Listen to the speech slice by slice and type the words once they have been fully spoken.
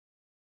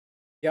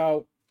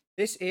Yo,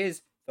 this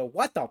is the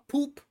What the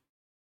Poop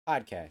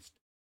podcast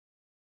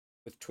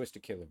with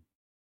Twisted Killer.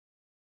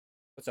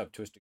 What's up,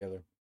 Twisted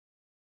Killer?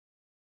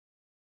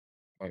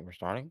 Wait, we're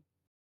starting?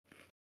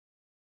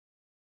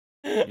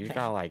 You you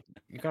gotta like,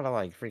 you gotta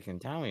like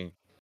freaking tell me.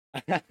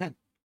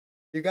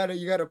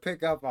 gotta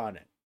pick up on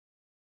it.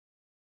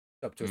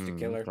 What's up, Twisted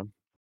Killer? Okay.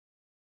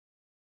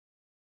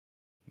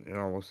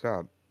 What's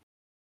up?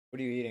 What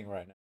are you eating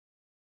right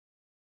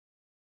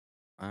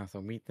now?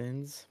 Some meat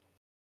thins.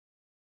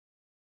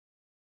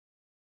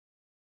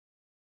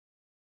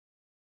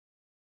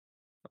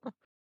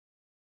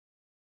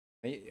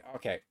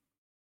 Okay.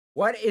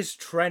 What is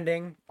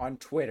trending on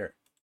Twitter?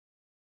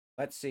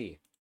 Let's see.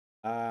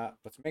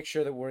 Let's make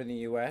sure that we're in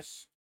the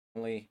US.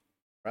 Only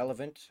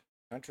relevant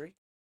country.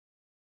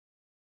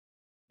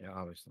 Yeah,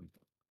 obviously.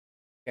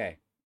 Okay.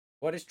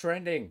 What is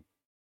trending?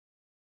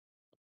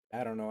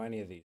 I don't know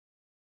any of these.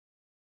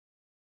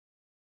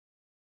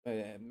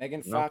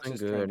 Megan Fox Nothing is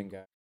trending, good.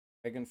 guy.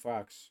 Megan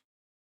Fox.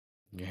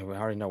 Yeah, we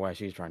already know why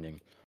she's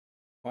trending.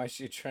 Why is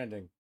she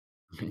trending?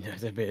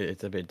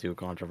 It's a bit too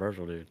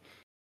controversial, dude.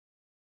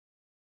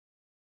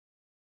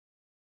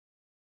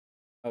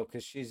 Oh,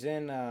 because she's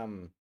in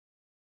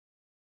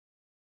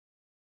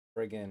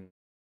friggin'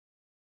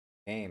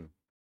 game.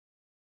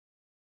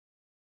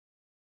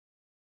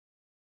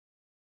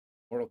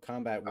 Mortal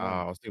Kombat 1.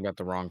 I was thinking about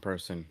the wrong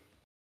person.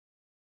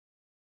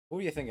 Who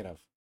are you thinking of?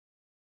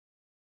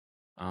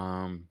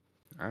 Um,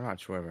 I'm not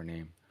sure of her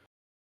name.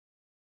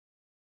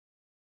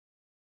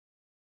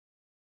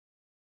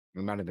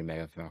 It might have been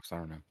Megan Fox. I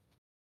don't know.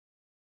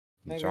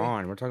 Maybe.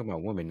 John. We're talking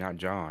about women, not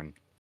John.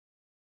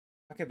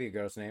 That could be a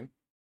girl's name.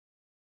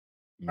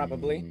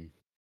 Probably.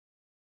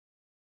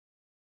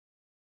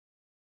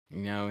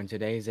 Mm, in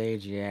today's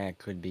age, yeah, it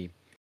could be.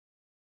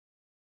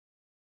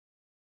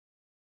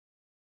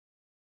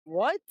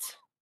 What?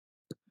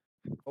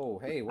 Oh,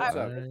 hey, what's I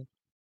up?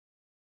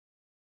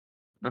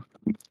 What?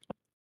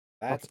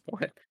 That's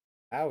What?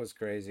 that was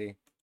crazy.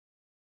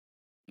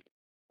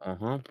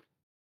 Uh-huh.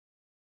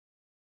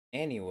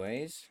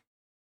 Anyways,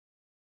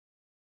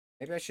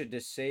 maybe I should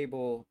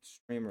disable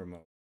streamer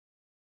mode.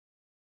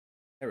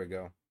 There we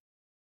go.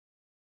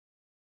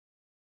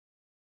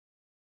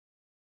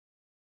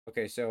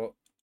 Okay, so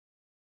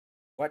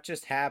what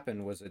just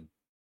happened was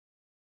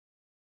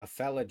a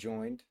fella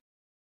joined.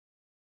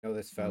 You know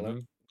this fella? Mm-hmm.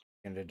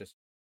 And it just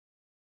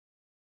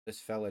this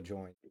fella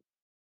joined.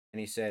 And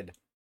he said,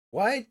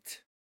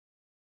 "What?"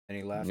 And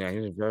he Yeah, left. he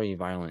was very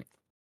violent.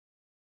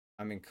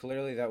 I mean,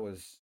 clearly that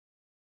was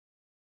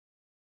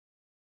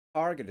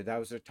targeted. That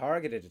was a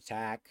targeted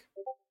attack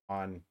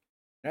on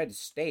United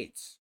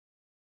States.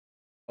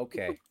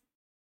 Okay,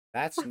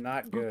 that's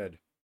not good.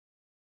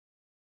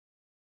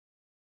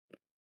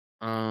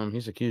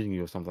 He's accusing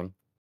you of something.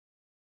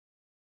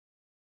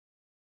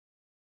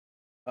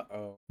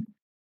 Uh-oh.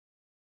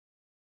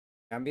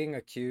 I'm being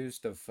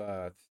accused of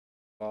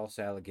false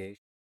allegations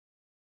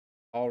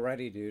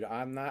already, dude.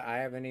 I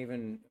haven't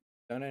even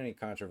done any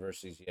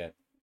controversies yet.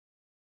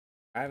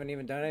 I haven't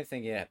even done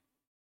anything yet.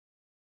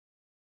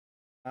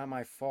 Not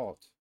my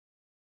fault.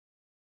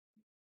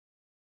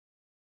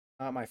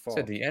 Not my Said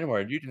fault. the N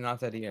word. You did not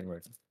say the N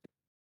word.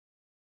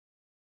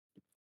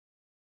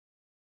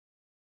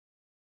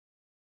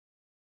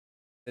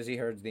 Says he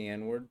heard the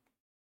N-word.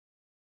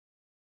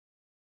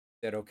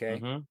 Said okay.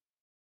 Mm-hmm.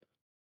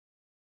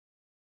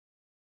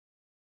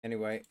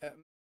 Anyway,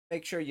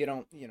 make sure you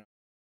don't,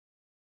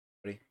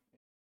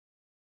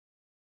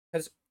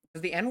 because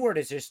the N-word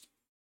is just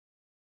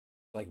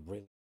like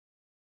really.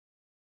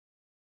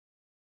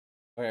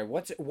 Okay,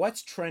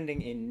 what's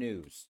trending in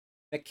news?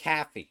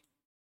 McAfee.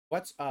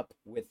 What's up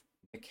with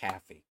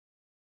McAfee?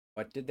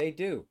 What did they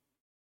do?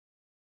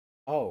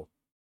 Oh,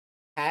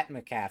 Pat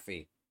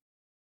McAfee.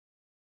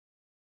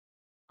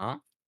 Huh?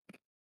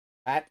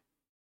 Pat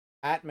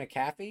Pat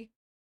McAfee?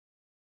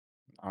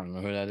 I don't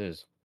know who that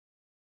is.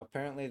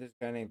 Apparently there's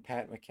a guy named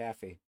Pat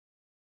McAfee.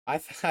 I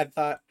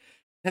thought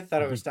I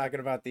thought I was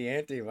talking about the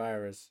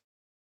antivirus,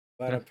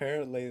 but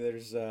apparently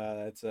there's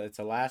it's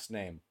a last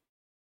name.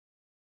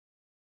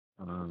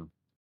 um,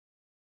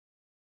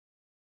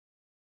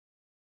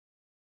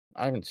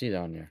 I didn't see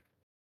that on there.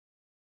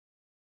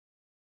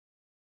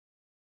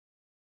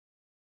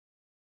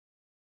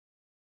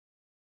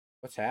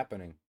 What's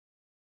happening?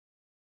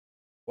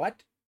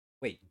 What?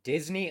 Wait,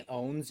 Disney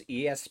owns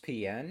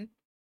ESPN?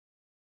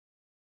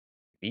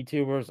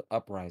 VTubers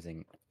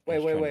uprising Wait,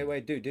 is wait, wait, trending.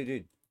 wait,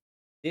 dude.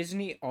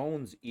 Disney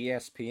owns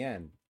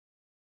ESPN.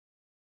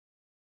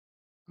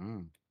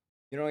 Mm.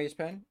 You know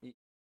ESPN?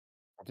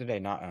 What did they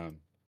not own?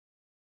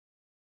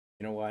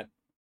 You know what?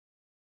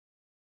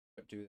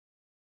 What do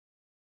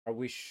Are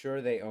we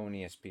sure they own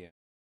ESPN?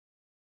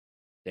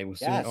 They will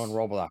soon own Yes.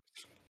 Roblox.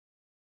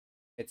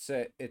 It's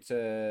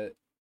a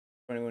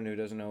for anyone who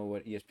doesn't know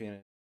what ESPN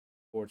is,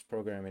 sports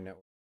programming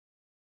network.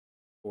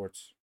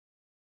 Sports.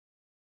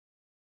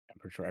 I'm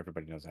pretty sure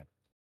everybody knows that.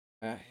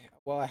 Uh,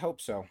 well, I hope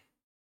so.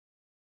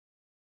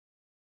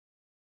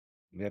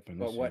 Yep, and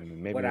But this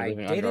maybe what you're I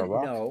living under a didn't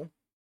rock. know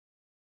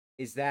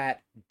is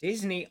that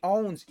Disney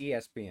owns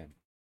ESPN.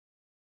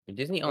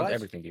 Disney owns What?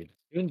 everything, dude.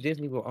 Even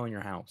Disney will own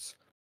your house.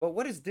 But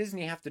what does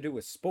Disney have to do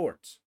with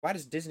sports? Why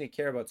does Disney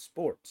care about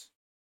sports?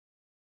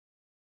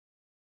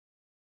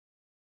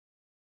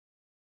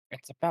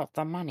 It's about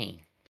the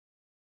money.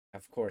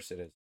 Of course it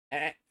is.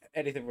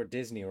 Anything for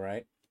Disney,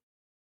 right?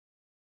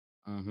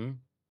 Mm-hmm. All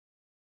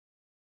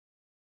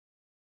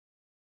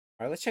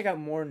right, let's check out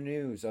more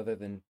news other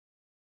than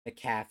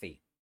McAfee.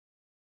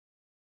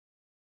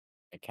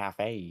 A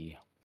cafe.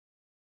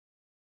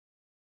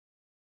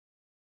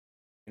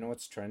 You know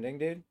what's trending,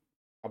 dude?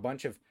 A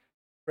bunch of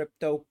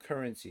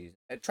cryptocurrencies.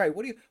 Trey,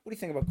 what do you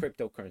think about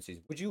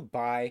cryptocurrencies? Would you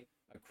buy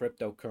a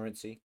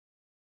cryptocurrency?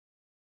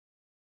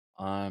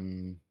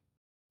 Um,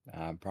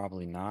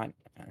 Probably not,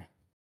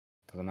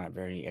 because I'm not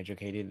very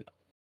educated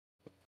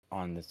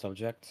on the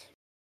subject.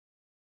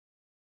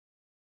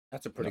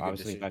 That's a pretty good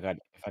Obviously, decision.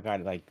 if I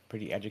got like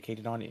pretty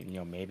educated on it,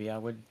 maybe I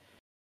would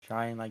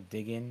try and like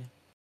dig in.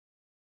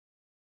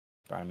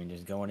 But I mean,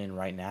 just going in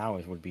right now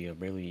would be a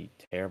really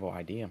terrible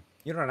idea.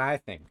 You know what I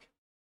think?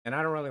 And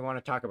I don't really want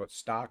to talk about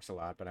stocks a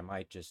lot, but I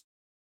might just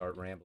start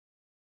rambling.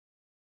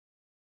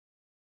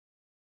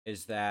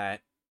 Is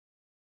that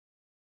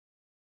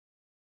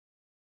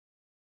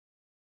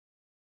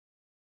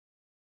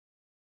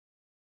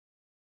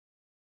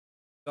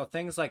so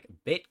things like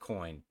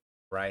Bitcoin,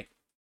 right?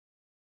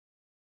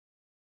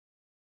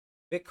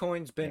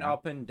 Bitcoin's been Yeah.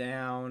 up and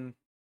down.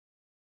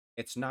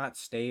 It's not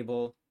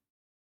stable.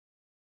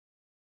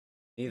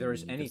 I Neither mean,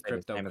 is you any could say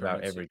the same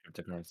about cryptocurrency. every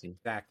cryptocurrency.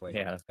 Exactly.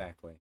 Yeah,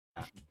 Exactly.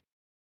 Yeah.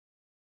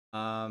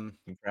 you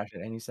can crash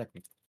at any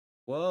second.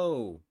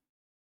 Whoa.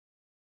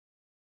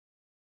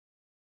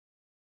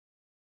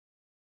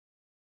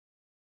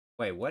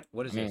 Wait, what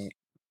I is mean, this?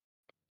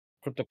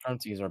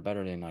 cryptocurrencies are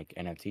better than like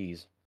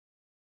NFTs.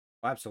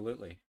 Oh,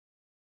 absolutely.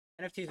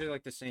 NFTs are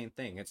like the same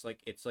thing. It's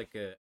like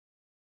a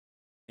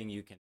thing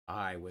you can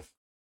buy it with,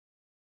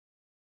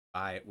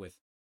 I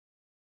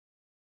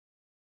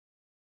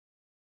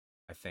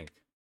think.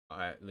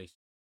 At least.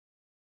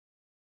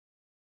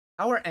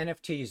 How are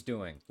NFTs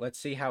doing? Let's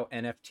see how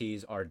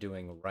NFTs are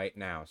doing right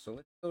now. So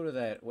let's go to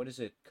that. What is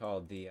it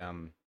called? The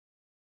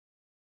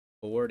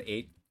Board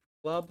 8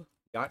 Club,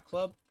 Yacht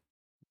Club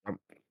Um,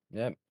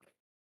 Yep.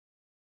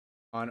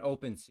 on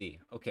OpenSea.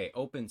 Okay,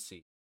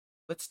 OpenSea.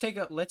 Let's take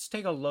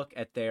a look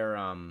at their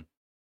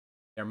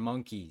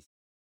monkeys.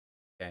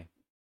 Okay,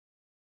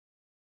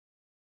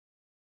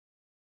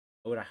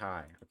 low to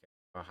high. Okay,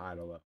 high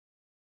to low.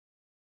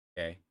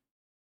 Okay,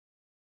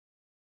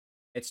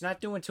 it's not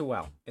doing too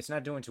well. It's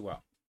not doing too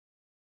well.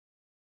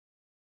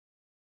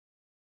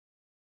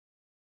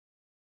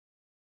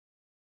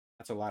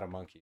 That's a lot of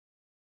monkeys.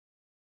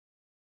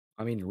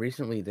 I mean,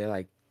 recently they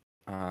like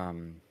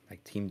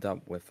teamed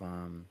up with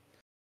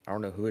I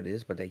don't know who it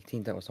is, but they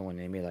teamed up with someone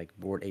and they made like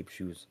board ape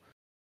shoes.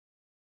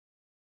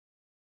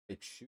 It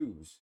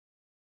shoes.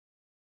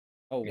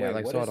 Oh Yeah, I wait,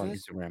 like what saw it is on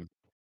this? Instagram.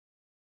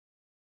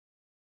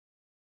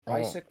 Oh,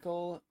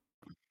 Bicycle.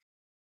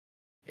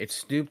 it's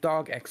Snoop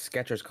Dogg X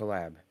Skechers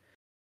collab.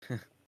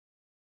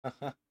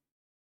 What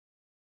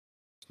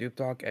Snoop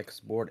Dogg X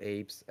Board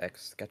Apes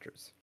X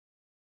Skechers.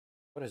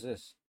 is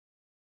this?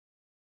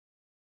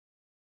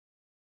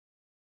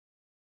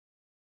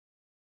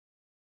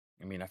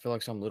 I mean, I feel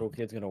like some little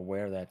kid's gonna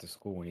wear that to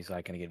school and he's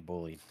like gonna get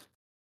bullied.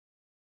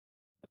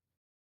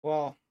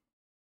 Well,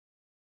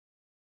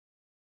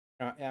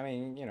 I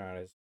mean, it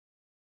is.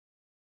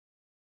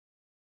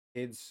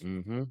 Kids,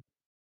 Mm-hmm.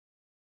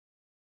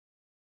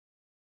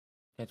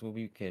 That's what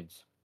we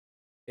kids.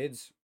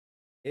 kids,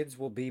 kids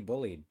will be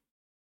bullied.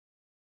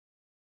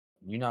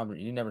 You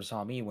never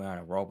saw me wearing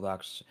a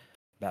Roblox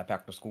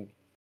backpack to school.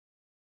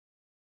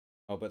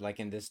 Oh, but like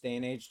in this day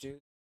and age, dude,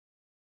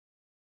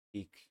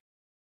 peak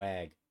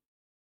swag.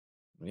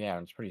 Yeah,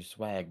 it's pretty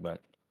swag,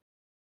 but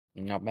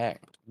not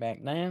back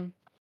then.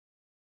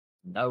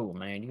 No,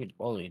 man, you get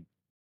bullied.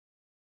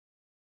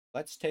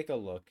 Let's take a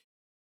look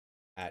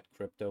at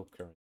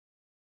cryptocurrency,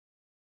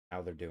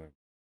 how they're doing.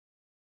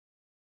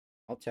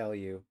 I'll tell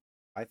you,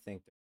 I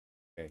think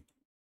they're okay.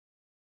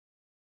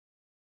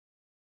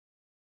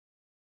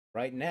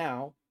 Right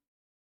now,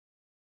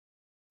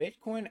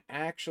 Bitcoin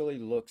actually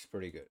looks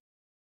pretty good.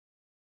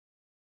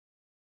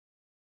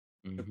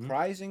 Mm-hmm.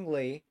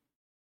 Surprisingly,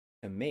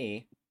 to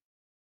me,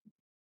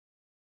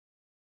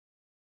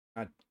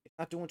 it's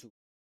not doing too.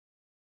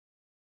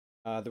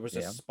 There was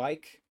a Yeah.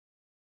 spike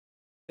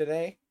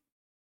today.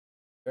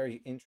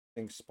 Very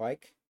interesting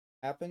spike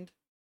happened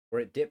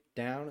where it dipped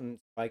down and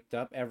spiked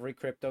up. Every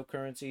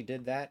cryptocurrency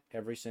did that.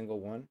 Every single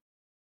one.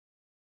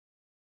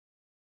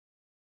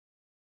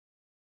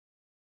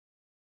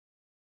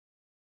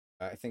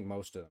 I think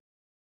most of them.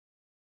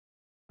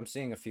 I'm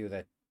seeing a few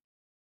that.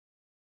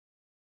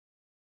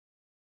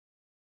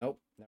 Nope.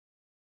 No.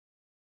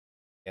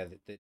 Yeah,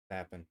 that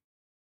happened.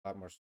 A lot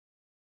more.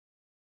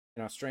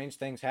 Strange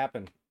things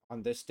happen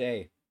on this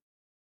day,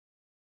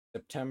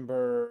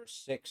 September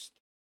 6th,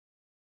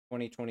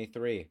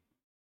 2023.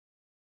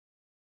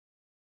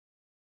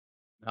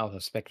 I was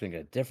expecting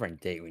a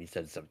different date when you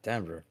said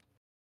September.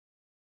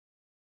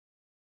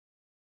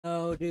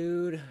 Oh,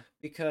 dude,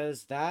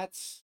 because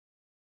that's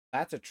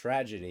That's a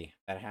tragedy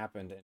that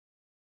happened. And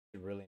it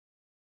really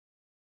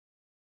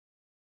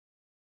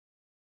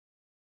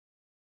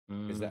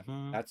is that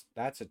Mm-hmm.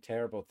 that's a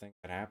terrible thing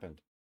that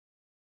happened.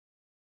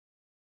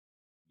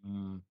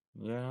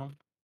 Yeah.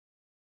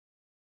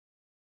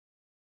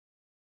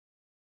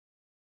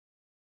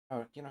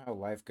 You know how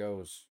life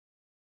goes.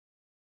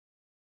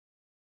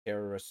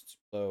 Terrorists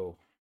blow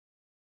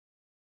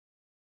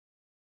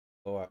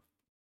up.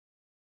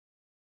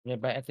 Yeah,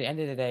 but at the end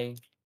of the day,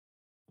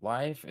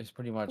 life is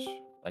pretty much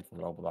like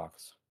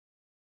Roblox.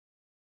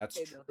 That's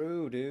Hey, Bill.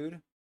 true,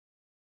 dude.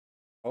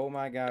 Oh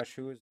my gosh,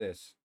 who is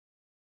this?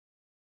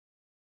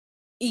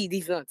 Eat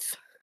these nuts.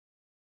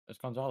 It's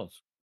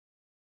Gonzalez.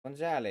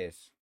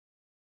 Gonzalez.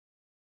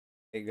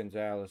 Hey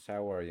Gonzalez,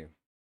 how are you?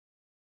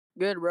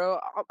 Good, bro.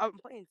 I'm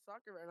playing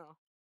soccer right now.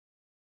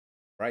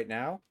 Right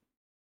now?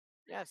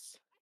 Yes,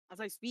 as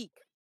I speak.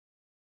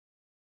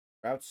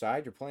 You're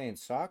outside, you're playing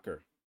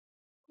soccer.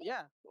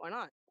 Yeah, why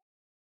not?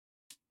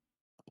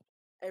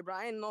 Hey,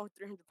 Brian, no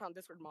 300-pound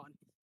Discord mod.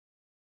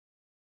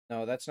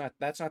 No, that's not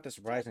the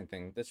surprising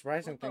thing. The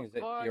surprising What thing the is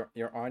that fuck?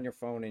 you're on your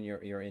phone and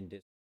you're in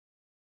Discord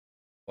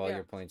while Yeah.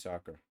 you're playing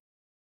soccer.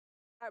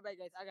 All right, bye,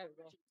 guys. I gotta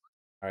go.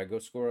 All right, go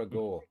score a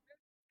goal.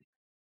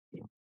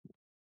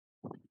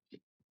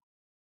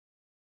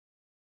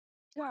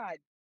 God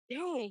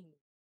dang.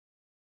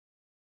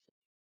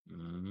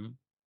 Mm-hmm.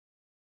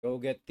 Go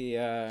get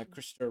the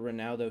Cristiano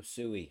Ronaldo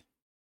Sui.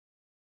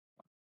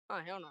 Oh,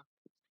 hell no.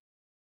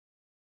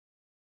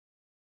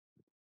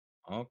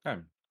 Okay.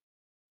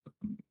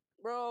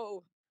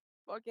 Bro,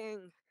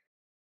 fucking.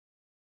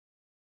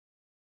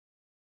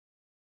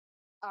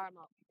 I'm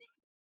out.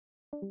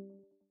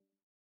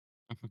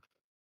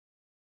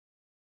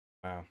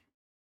 Wow.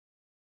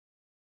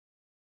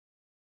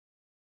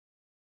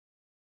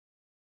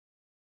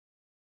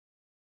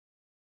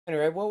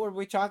 Anyway, what were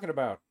we talking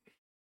about?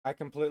 I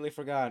completely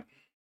forgot.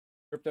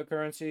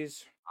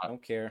 Cryptocurrencies?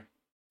 Don't care.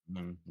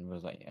 It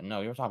was like,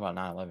 no, you were talking about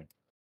 9/11.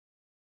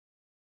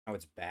 How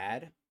it's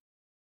bad?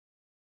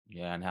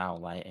 Yeah, and how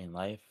like in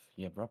life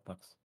you have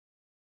Roblox.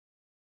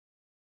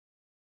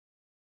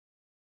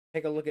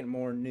 Take a look at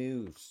more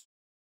news.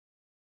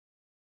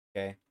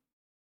 Okay.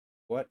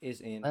 What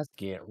is in Let's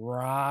get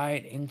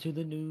right into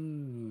the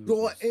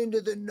Go news.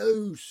 into the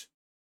news?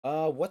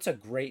 What's a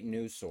great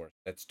news source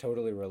that's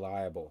totally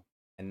reliable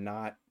and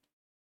not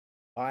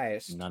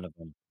biased None of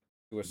them.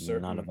 to a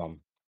None of certain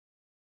them.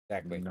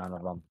 exactly? None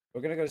of them.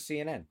 We're gonna go to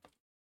CNN.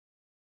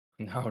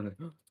 No, no.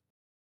 You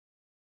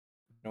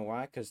know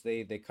why? Because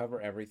they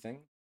cover everything.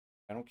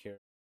 I don't care.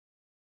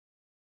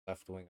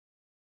 Left wing.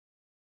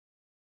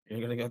 You're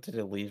gonna go to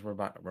the least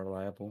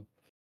reliable.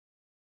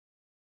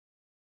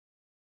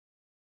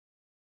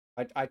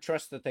 I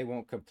trust that they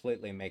won't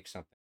completely make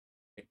something.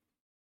 Right?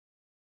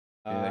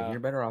 You're like, you're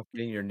better off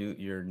getting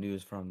your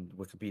news from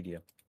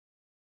Wikipedia.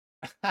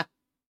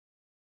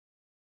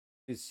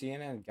 Dude,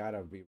 CNN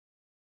gotta be.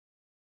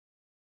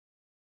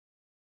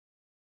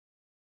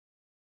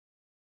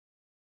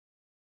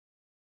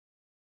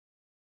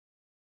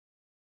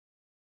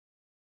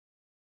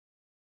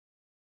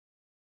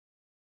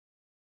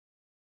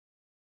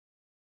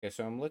 Okay,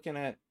 so I'm looking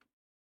at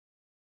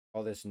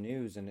all this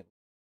news and it's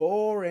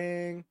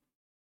boring.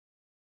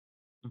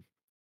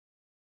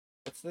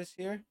 What's this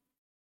here?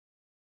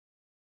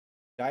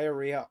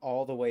 Diarrhea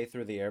all the way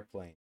through the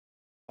airplane.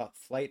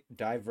 Flight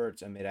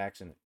diverts amid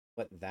accident.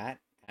 But that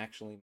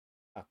actually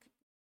suck.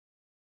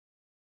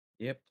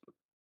 Yep.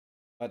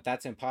 But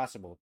that's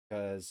impossible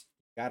because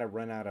you gotta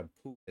run out of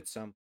poop at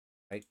some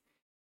right.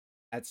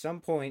 At some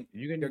point,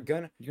 You you're can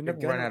gonna you can you're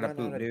never run gonna out of run out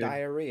poop, of dude.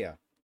 diarrhea.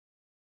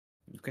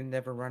 You can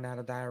never run out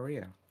of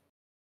diarrhea.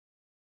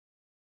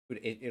 Dude,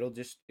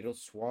 it'll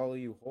swallow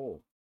you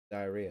whole.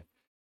 Diarrhea.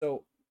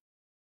 So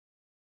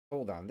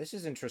hold on, this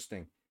is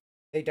interesting.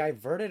 They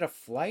diverted a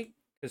flight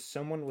because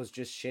someone was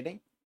just shitting.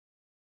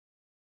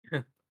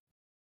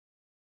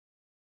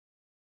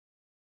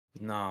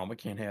 No, we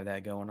can't have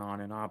that going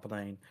on in our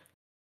plane.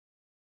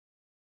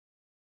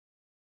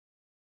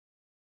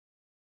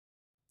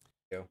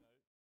 Yo.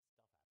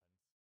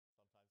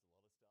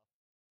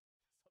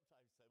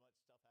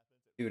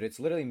 Dude, it's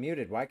literally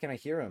muted. Why can't I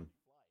hear him?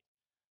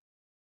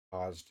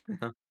 Paused.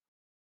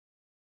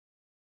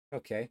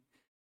 Okay.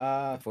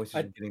 The voices A,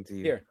 are getting to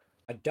you. here.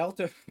 A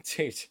Delta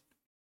dude.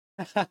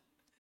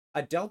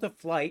 A Delta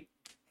flight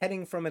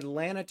heading from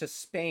Atlanta to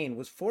Spain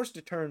was forced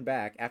to turn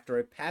back after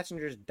a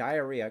passenger's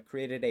diarrhea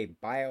created a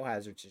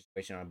biohazard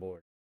situation on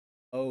board.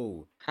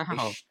 Oh, they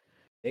How? sh-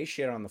 they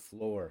shit on the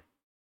floor.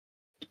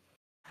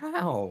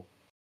 How?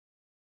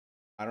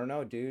 I don't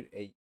know, dude.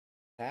 It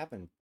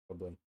happened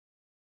probably.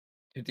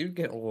 Did you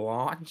get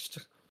launched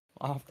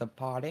off the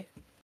potty?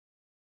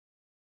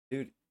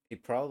 Dude, he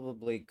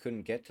probably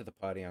couldn't get to the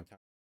potty on time.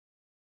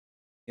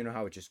 You know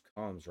how it just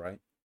comes, right?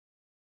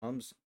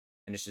 Comes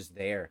and it's just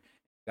there.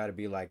 Got to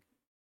be like,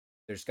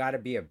 there's got to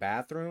be a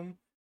bathroom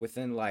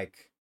within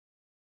like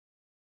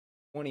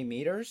 20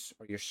 meters,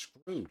 or you're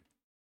screwed.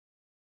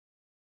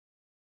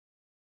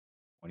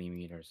 20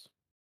 meters.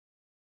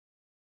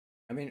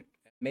 I mean,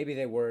 maybe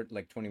they were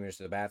like 20 minutes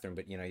to the bathroom,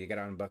 but you got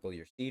to unbuckle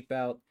your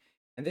seatbelt.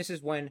 And this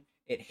is when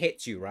it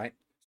hits you, right?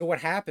 So what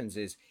happens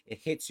is it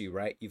hits you,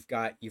 right? You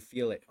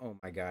feel it. Oh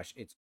my gosh,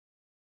 it's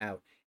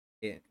out.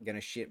 Gonna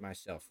shit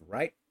myself,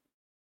 right?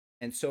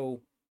 And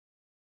so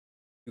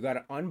you got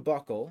to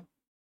unbuckle.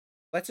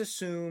 Let's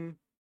assume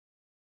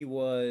he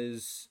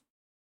was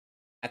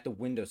at the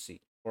window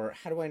seat. Or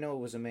how do I know it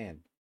was a man?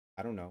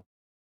 I don't know.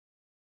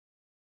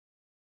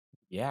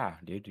 Yeah,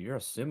 dude, you're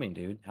assuming,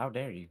 dude. How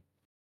dare you?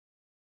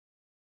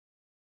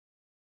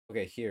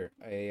 Okay, here.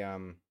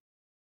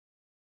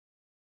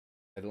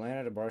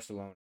 Atlanta to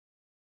Barcelona.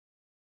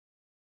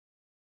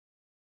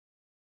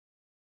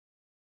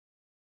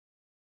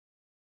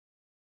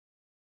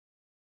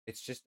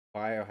 It's just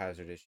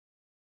biohazard issue.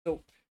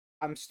 So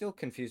I'm still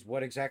confused.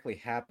 What exactly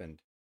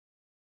happened?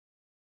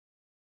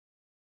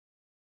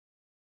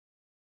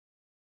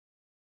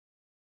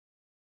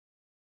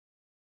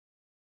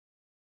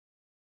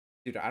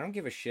 Dude, I don't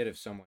give a shit if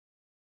someone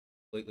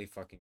completely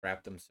fucking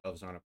crap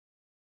themselves on a.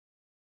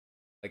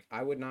 Like,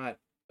 I would not.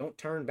 Don't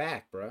turn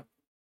back, bruh.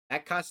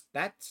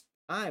 That's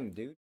time,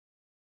 dude.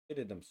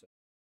 Shitted themselves.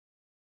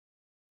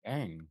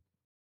 Dang.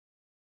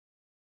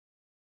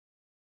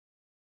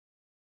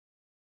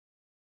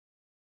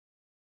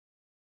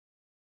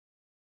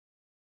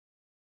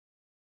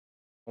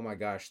 Oh my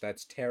gosh,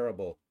 that's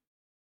terrible.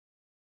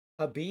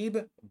 Habib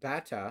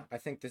Bata, I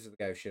think this is the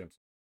guy who shit himself,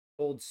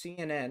 told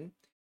CNN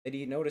that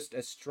he noticed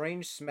a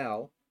strange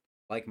smell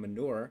like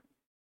manure,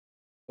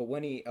 but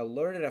when he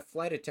alerted a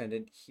flight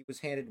attendant, he was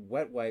handed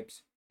wet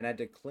wipes and had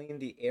to clean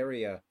the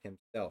area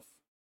himself.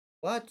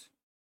 What?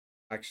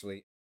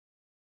 Actually,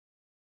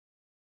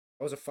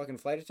 I was a fucking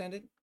flight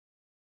attendant?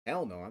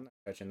 Hell no, I'm not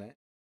touching that.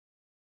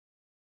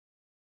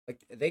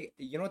 Like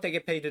you know what they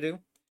get paid to do?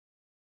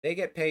 They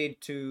get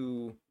paid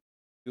to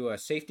do a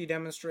safety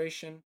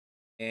demonstration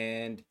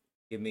and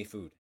give me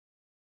food,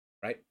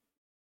 right?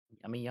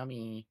 Yummy,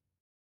 yummy.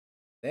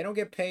 They don't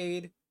get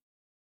paid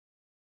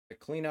to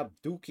clean up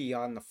dookie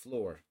on the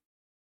floor.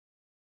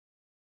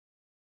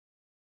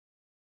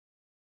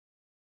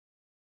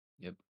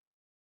 Yep.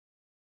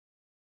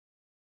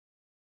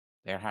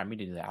 They're hiring me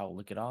to do that. I'll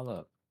look it all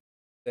up.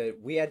 That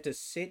we had to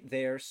sit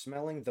there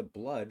smelling the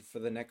blood for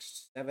the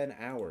next 7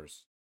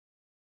 hours.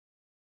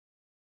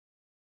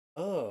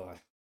 Ugh.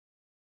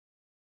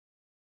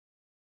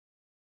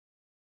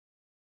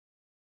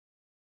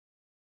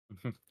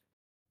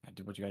 I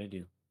do what you gotta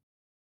do.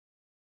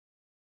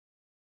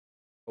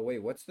 Oh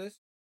wait, what's this?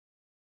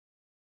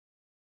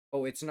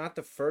 Oh, it's not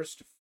the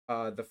first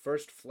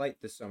flight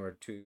this summer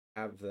to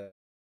have the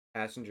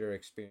passenger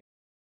experience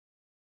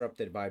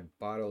disrupted by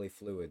bodily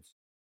fluids.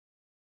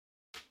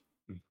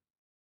 You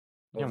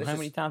Oh, know, this how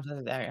many is times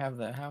does that have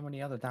the? How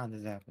many other times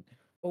has it happened?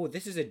 oh,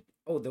 this is a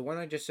oh, the one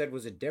I just said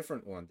was a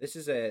different one. This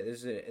is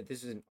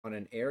on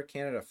an Air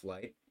Canada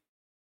flight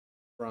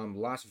from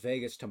Las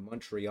Vegas to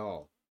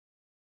Montreal,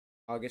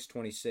 August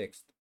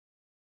 26th.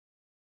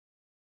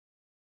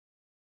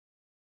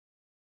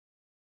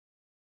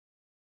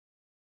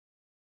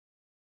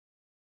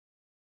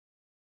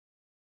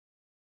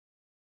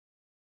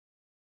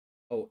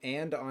 Oh,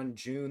 and on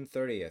June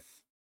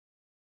 30th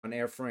on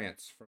Air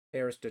France from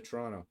Paris to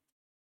Toronto.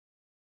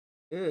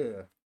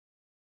 Ugh.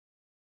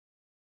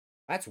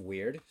 That's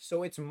weird.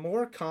 So it's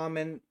more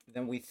common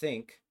than we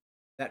think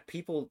that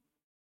people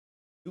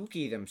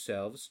dookie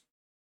themselves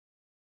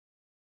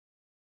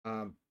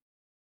um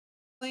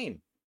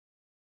plane.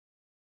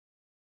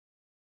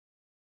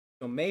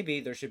 So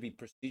maybe there should be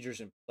procedures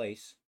in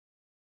place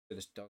for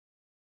this dog,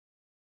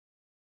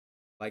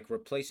 like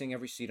replacing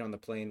every seat on the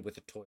plane with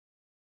a toilet.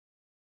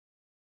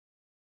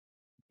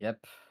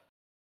 Yep.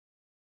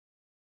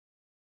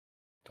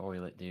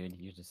 Toilet, dude.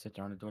 You just sit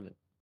there on the toilet.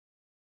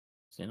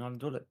 Sit on the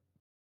toilet.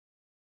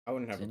 I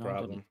wouldn't have a Sit on the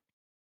toilet. problem.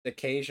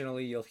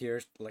 Occasionally you'll hear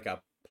like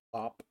a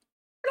plop.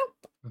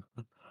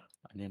 And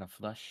then a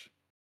flush.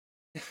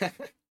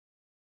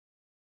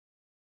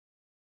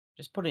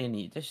 Just put it in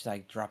the. Just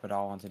like drop it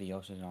all onto the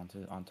ocean,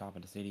 on top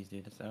of the cities,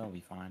 dude. That'll be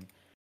fine.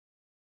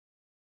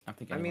 I don't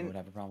think I anyone mean, would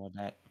have a problem with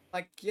that.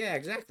 like, yeah,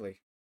 exactly.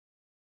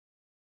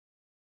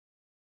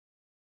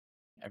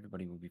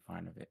 Everybody would be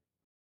fine with it.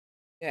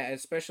 Yeah,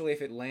 especially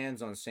if it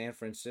lands on San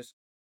Francisco,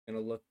 it's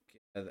gonna look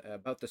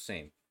about the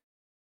same.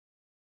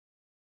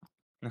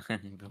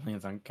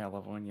 Billions on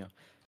California.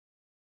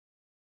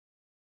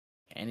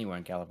 Anywhere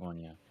in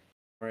California.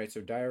 All right,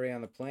 so diarrhea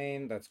on the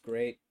plane, that's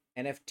great.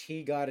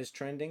 NFT God is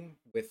trending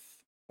with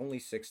only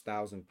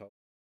 6,000 posts.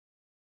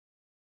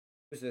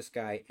 Who's this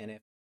guy?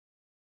 NFT?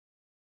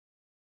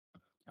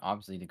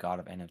 Obviously, the god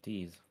of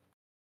NFTs.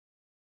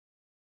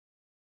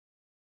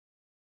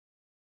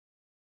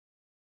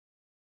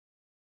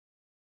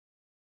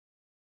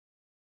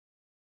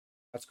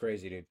 That's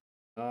crazy, dude.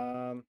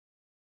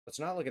 Let's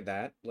not look at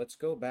that. Let's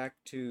go back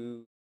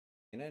to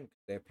CNN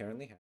because they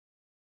apparently have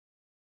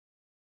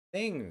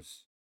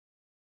things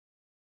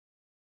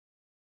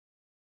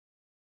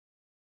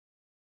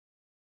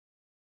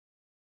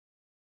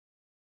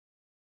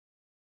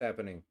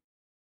happening.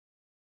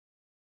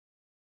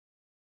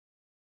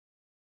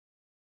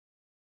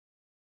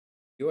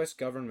 U.S.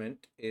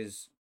 government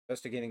is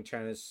investigating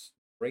China's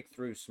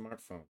breakthrough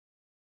smartphone.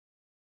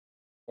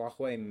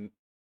 Huawei,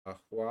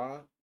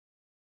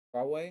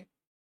 Huawei,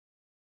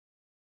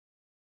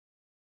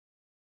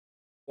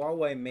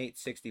 Huawei Mate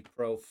 60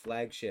 Pro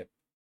flagship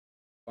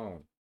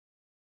phone.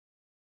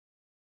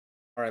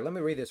 All right, let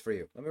me read this for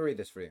you.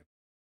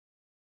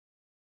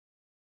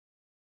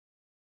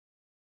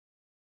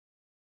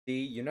 The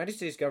United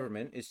States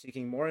government is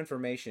seeking more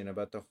information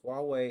about the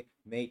Huawei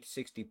Mate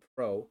 60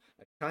 Pro,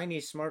 a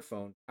Chinese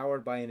smartphone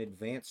powered by an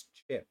advanced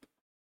chip.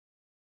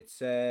 It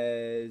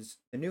says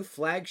the new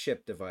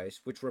flagship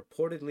device, which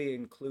reportedly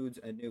includes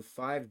a new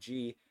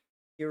 5G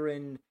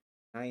Kirin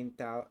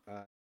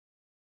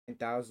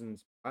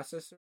 9000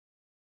 processor,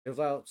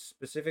 developed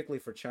specifically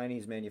for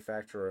Chinese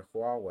manufacturer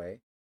Huawei,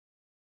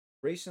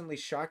 recently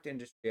shocked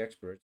industry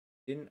experts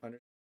who didn't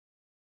understand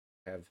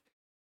have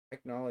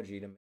technology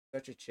to make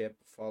such a chip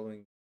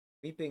following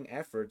sweeping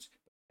efforts by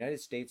the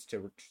United States to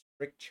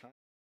restrict China's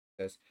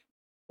access to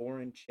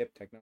foreign chip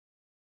technology.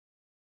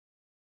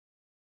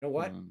 You know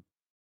what? Mm.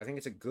 I think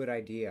it's a good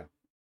idea.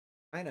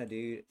 China,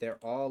 dude, they're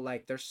all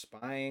like they're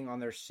spying on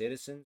their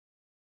citizens.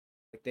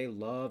 Like they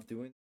love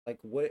doing like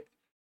what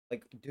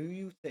like do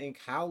you think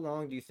how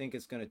long do you think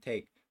it's gonna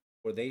take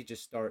before they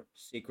just start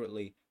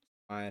secretly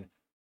spying on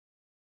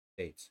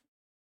states?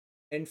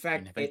 In And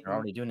fact, I think they're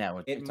already doing that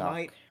with it TikTok.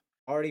 might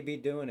already be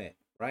doing it,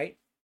 right?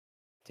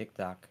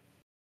 TikTok.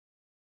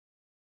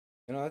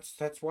 You know,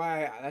 that's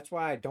why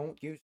I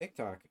don't use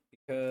TikTok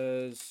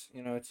because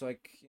it's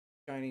like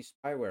Chinese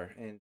spyware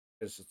and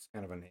because it's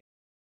kind of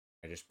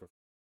I just prefer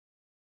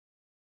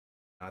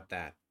not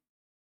that,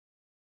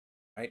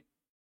 right?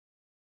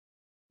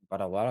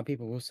 But a lot of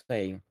people will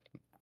say,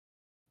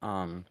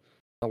 um,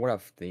 so what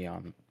if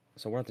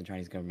the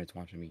Chinese government's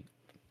watching me?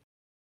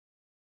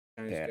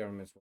 Chinese The,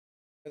 government's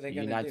what are they the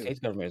gonna United do? States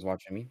government is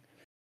watching me.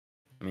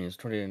 I mean, it's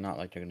totally not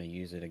like they're gonna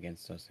use it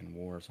against us in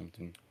war or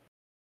something.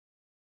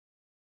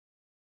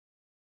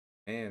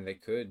 Man, they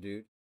could,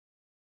 dude.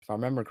 If I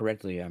remember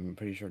correctly, I'm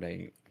pretty sure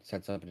they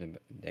said something.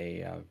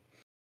 They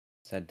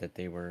said that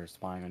they were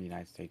spying on the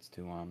United States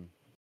to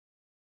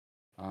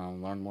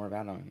learn more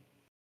about them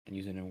and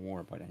use it in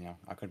war. But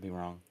I could be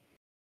wrong.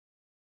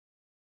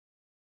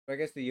 I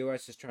guess the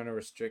U.S. is trying to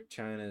restrict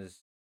China's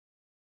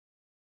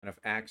kind of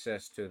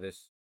access to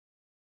this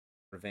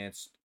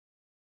advanced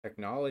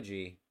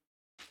technology,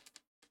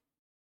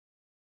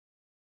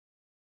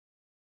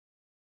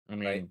 I right?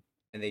 mean,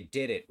 And they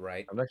did it,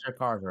 right? electric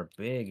cars are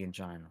big in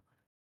China.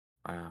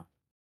 Wow,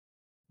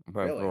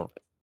 but Really? bro,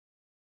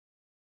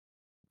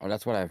 oh,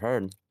 that's what I've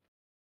heard.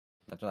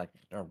 That's like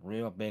they're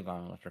real big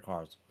on electric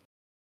cars.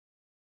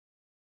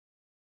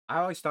 I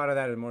always thought of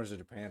that as more as a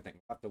Japan thing.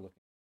 I'll have to look.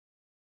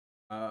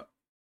 Uh,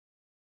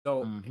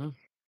 so Mm-hmm.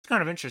 it's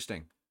kind of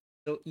interesting.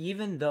 So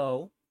even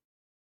though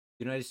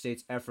the United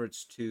States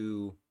efforts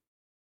to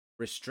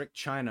restrict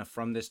China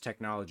from this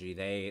technology,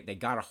 they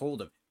got a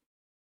hold of it.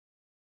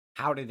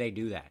 How did they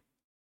do that?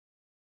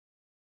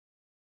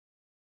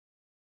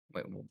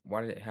 Wait,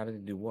 why did it? How did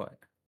it do what?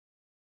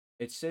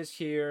 It says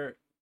here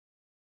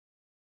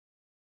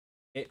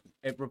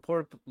it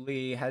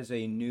reportedly has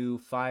a new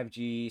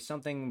 5G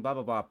something blah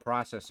blah blah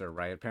processor,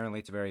 right? Apparently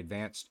it's a very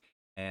advanced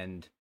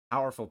and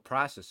powerful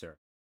processor,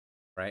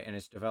 right? And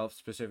it's developed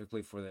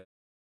specifically for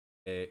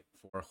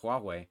for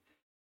Huawei.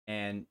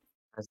 And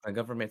Has the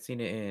government seen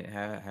it?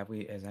 Have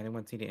we? Has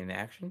anyone seen it in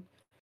action?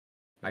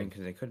 I I mean,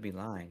 because they could be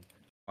lying.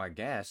 I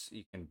guess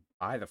you can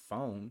buy the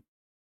phone.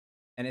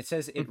 And it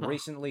says it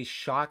recently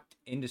shocked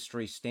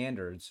industry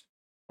standards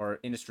or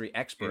industry Dude,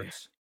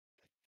 experts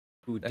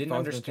who that didn't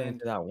phone's gonna turn understand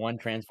into that one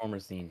Transformer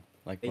scene,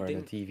 like they where the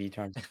didn't TV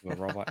turns into a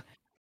robot.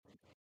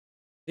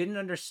 didn't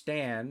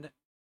understand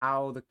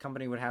how the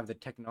company would have the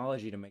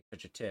technology to make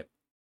such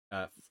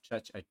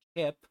a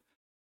chip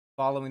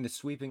following the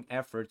sweeping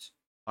efforts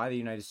by the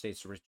United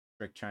States to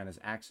restrict China's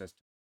access to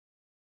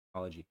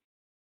technology.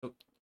 So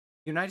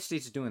the United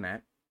States is doing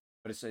that,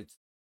 but it's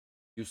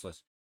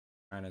useless.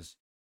 China's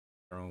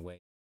their own way.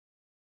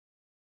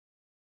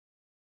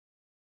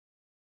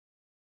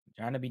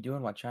 China be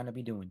doing what China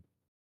be doing.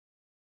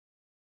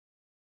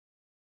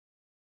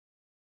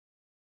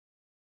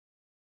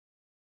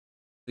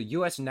 The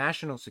U.S.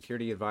 National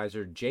Security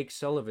Advisor Jake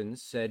Sullivan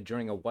said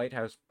during a White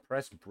House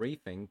press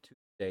briefing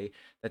Tuesday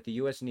that the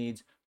U.S.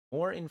 needs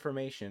more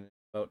information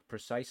about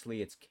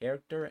precisely its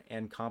character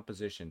and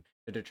composition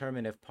to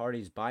determine if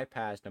parties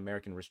bypassed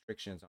American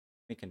restrictions on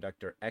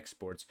semiconductor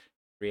exports to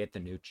create the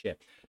new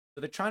chip.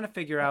 So they're trying to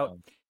figure out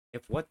Uh-oh.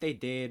 if what they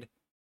did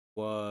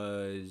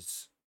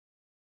was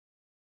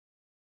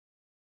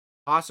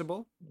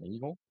possible,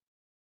 Illegal?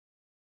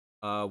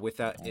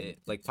 without Um,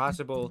 like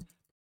possible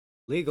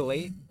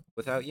legally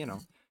without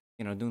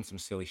doing some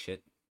silly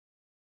shit,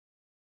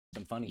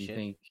 some funny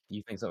shit.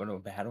 you think something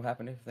bad will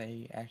happen if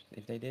they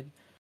did?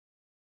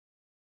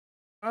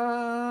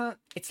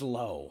 It's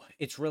low.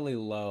 It's really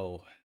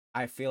low.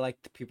 I feel like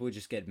the people would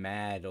just get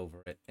mad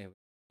over it. They would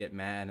get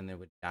mad and they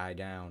would die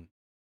down.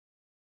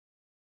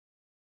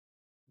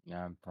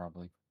 Yeah,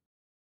 probably.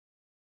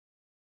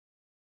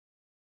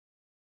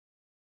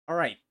 All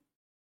right.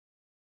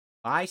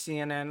 Bye,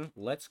 CNN.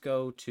 Let's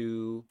go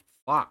to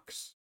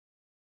Fox.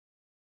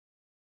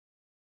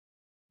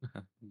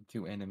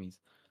 Two enemies.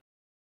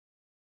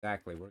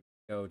 Exactly. We're going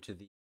to go to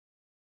the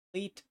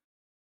complete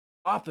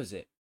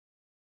opposite.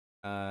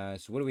 So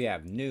what do we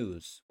have?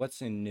 News.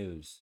 What's in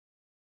news?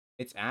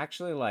 It's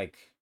actually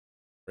like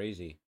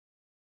crazy.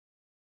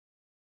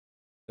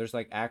 There's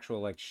like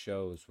actual like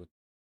shows with.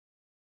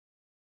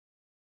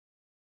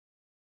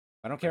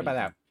 I don't care about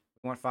Crazy. that.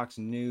 We want Fox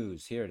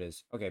News. Here it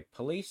is. Okay.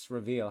 Police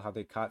reveal how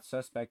they caught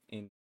suspect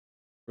in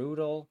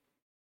brutal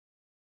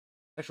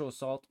sexual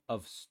assault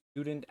of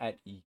student at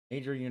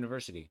major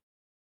university.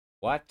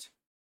 What?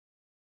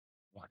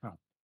 Wow.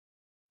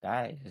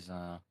 That is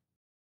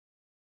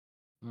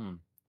hmm.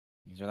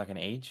 Is there like an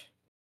age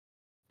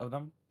of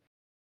them?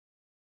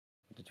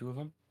 The two of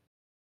them?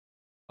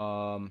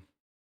 Um,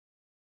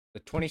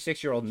 the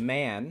 26-year-old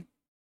man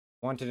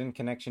wanted in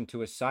connection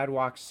to a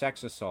sidewalk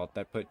sex assault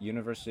that put a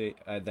University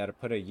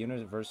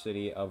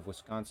of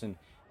Wisconsin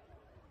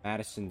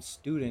Madison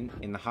student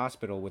in the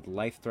hospital with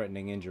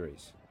life-threatening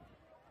injuries.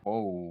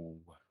 Whoa.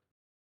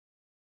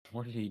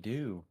 What did he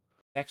do?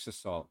 Sex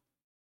assault.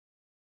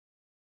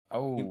 You,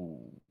 Oh.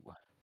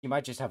 you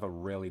might just have a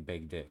really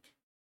big dick.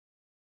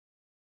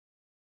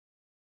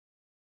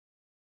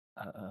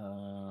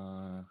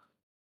 Uh.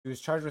 He was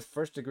charged with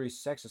first-degree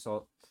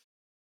sexual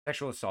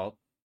assault,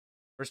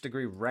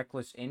 first-degree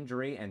reckless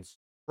injury, and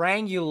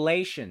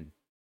strangulation.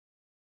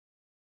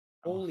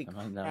 Oh, Holy that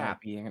might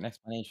crap! be an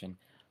explanation.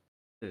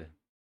 Ugh.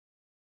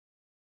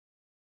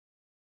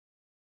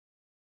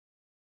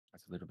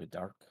 That's a little bit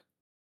dark.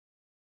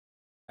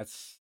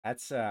 That's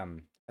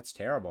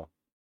terrible.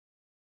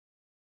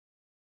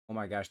 Oh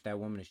my gosh, that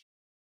woman is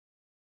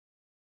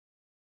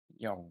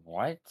Yo,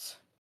 what?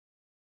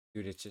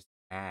 dude. It's just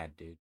bad,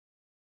 dude.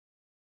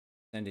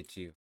 Send it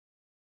to you.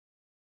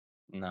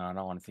 No, I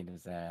don't want to see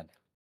this ad.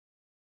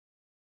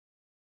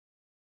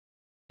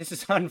 This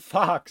is on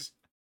Fox.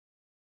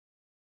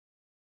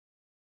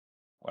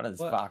 What is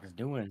What? Fox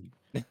doing?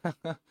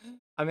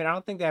 I mean, I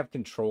don't think they have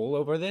control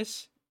over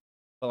this,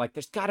 but like,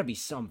 there's got to be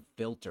some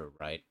filter,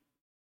 right?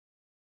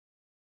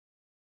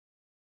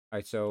 All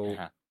right, so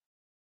Yeah,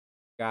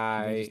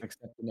 they just guy,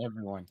 accepting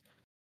everyone.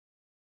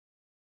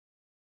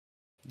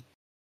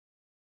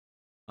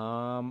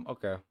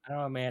 okay. I don't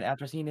know, man.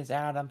 After seeing this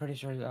ad, I'm pretty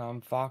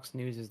sure Fox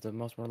News is the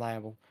most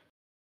reliable.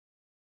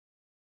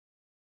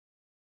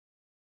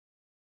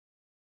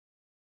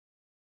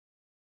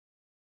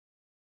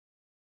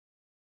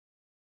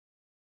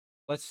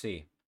 Let's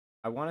see.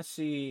 I want to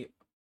see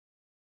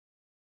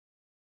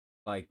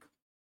like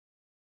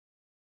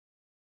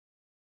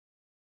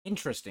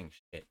interesting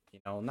shit.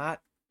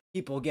 Not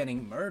people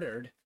getting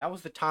murdered. That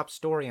was the top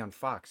story on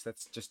Fox.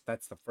 That's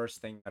the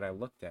first thing that I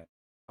looked at.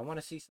 I want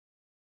to see.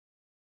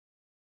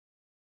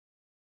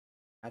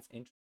 That's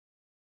interesting.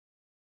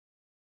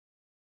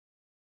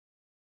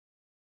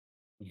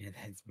 Yeah,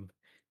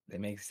 that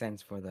makes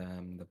sense for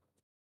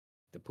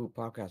the poop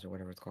podcast or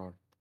whatever it's called.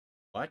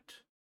 What?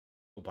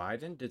 Joe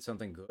Biden did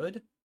something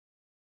good?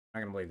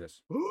 I'm not gonna believe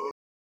this.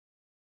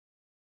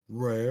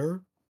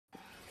 Rare.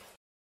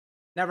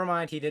 Never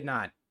mind, he did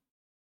not.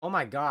 Oh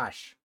my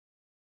gosh.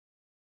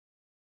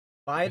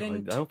 No, I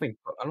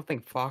don't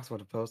think Fox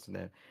would have posted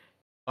that.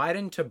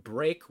 Biden to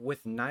break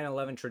with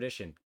 9/11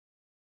 tradition.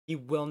 He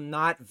will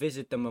not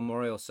visit the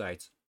memorial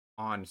sites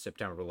on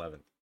September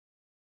 11th.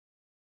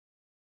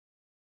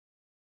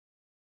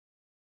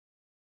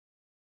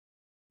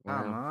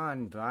 Come Wow.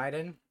 on,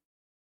 Biden.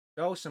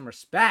 Show some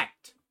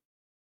respect.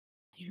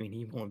 I mean,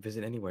 he won't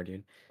visit anywhere,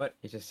 dude. But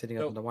He's just sitting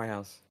up in so the White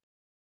House.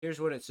 here's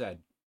what it said.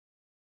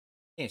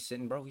 He ain't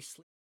sitting, bro. He's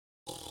sleeping.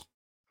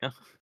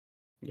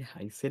 Yeah,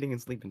 he's sitting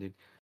and sleeping, dude.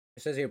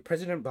 It says here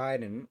President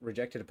Biden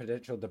rejected a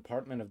potential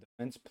Department of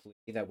Defense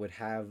plea that would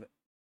have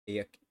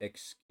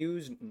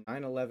excuse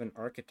 9/11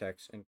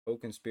 architects and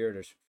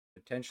co-conspirators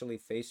potentially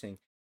facing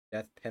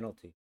death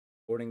penalty,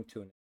 according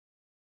to an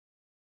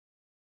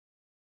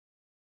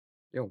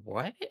Yo,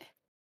 what?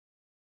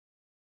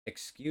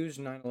 excuse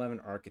 9/11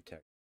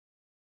 architect.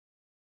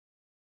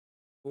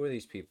 Who are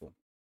these people?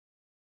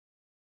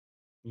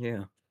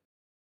 Yeah.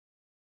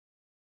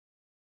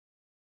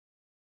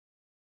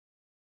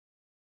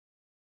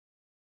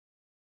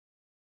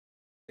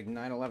 Like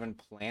 9/11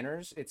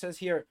 planners. It says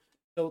here.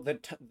 So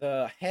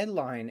the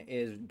headline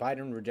is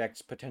Biden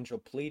rejects potential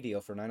plea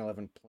deal for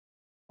 9/11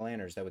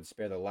 planners that would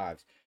spare their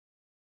lives.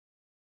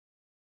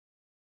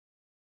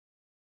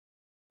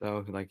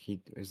 So, like,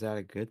 is that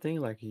a good thing?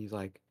 Like, he's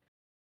like,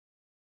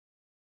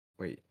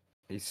 wait,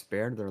 he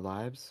spared their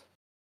lives?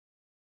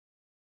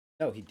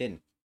 No, he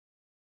didn't.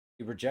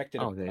 He rejected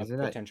Oh, a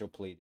potential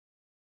plea.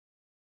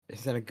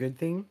 is that a good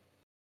thing?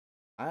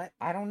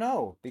 I don't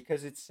know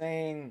because it's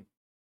saying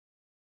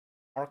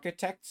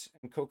architects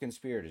and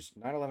co-conspirators.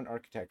 9/11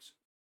 architects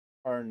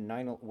are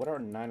what are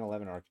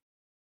 9/11 architects?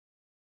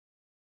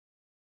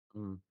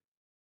 Hmm.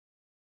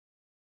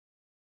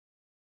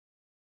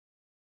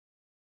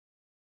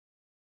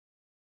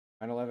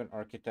 9/11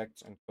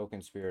 architects and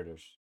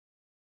co-conspirators.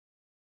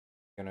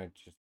 Gonna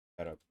just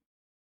set up.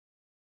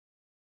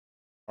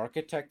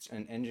 Architects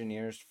and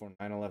engineers for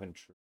 9/11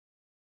 truth.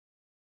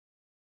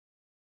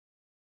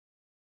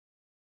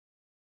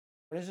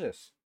 What is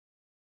this?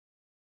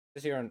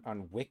 This here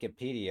on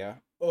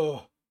Wikipedia.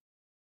 Oh,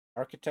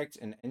 Architects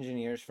and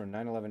Engineers for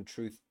 9/11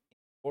 Truth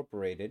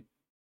Incorporated,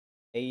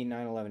 A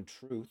 9/11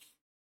 Truth,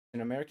 an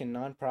American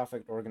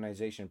nonprofit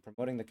organization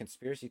promoting the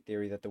conspiracy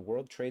theory that the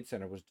World Trade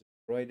Center was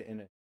destroyed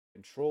in a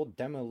controlled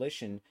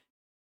demolition.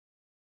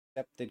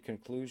 Accepted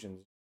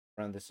conclusions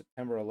around the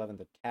September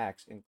 11th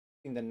attacks,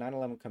 including the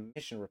 9/11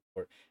 Commission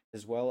report,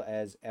 as well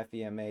as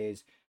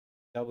FEMA's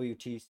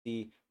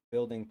WTC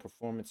Building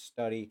Performance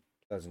Study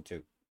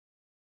 2002.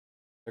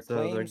 Their So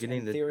they're claims getting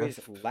and the theories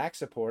death. lack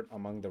support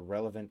among the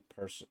relevant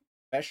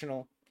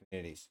professional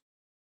communities. So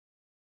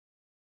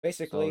they're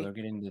Basically,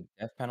 getting the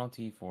death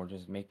penalty for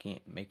just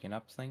making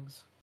up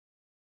things.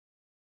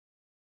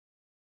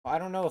 I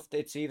don't know if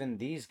it's even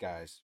these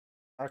guys,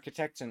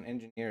 architects and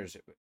engineers,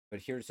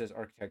 but here it says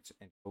architects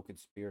and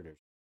co-conspirators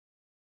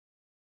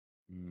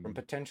from Mm.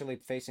 potentially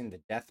facing the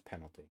death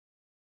penalty.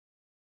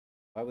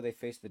 Why would they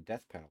face the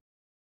death penalty?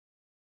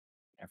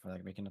 I feel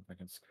like making up a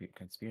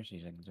conspiracy.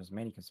 Like there's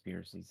many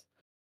conspiracies.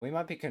 We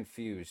might be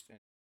confused. And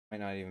might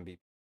not even be.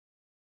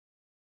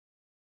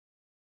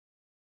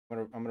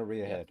 I'm gonna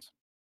read ahead. Yes.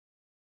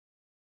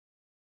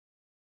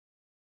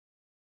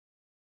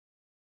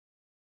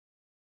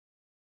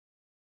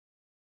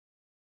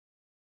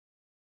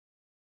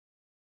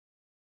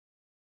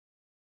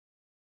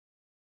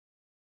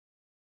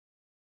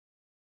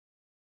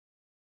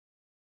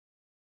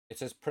 It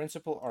says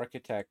principal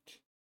architect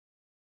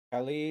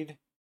Khalid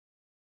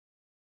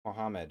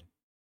Mohammed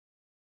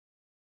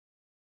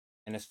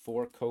and his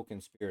four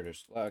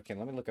co-conspirators. Okay,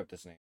 let me look up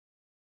this name.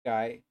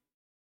 Guy.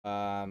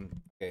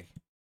 Okay.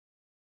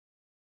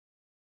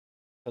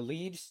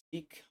 Khalid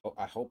Sheikh. Oh,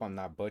 I hope I'm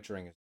not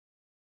butchering it.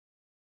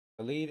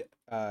 Khalid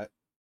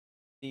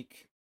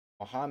Sheikh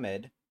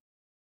Mohammed,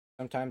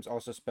 sometimes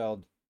also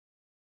spelled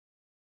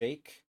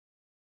Sheikh.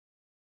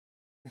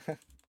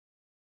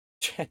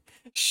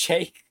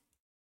 Sheikh.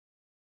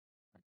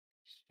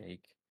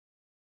 Shake.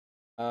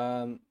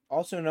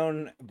 Also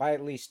known by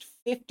at least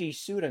 50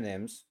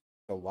 pseudonyms,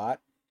 a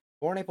lot.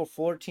 Born April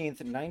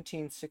 14th,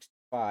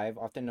 1965,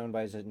 often known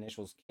by his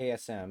initials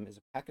KSM, is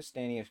a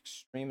Pakistani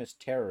extremist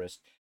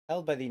terrorist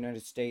held by the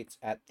United States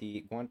at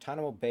the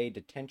Guantanamo Bay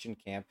detention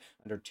camp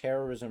under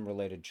terrorism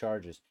related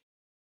charges.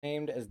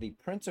 Named as the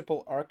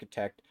principal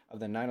architect of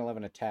the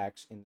 9/11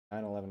 attacks in the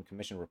 9/11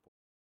 Commission report.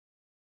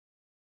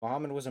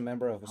 Mohammed was a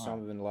member of Oh.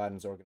 Osama bin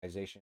Laden's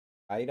organization,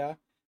 Al Qaeda,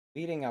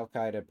 leading Al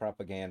Qaeda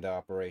propaganda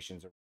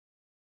operations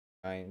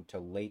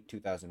until late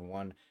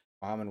 2001.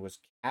 Mohammed was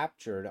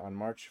captured on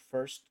March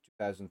 1st,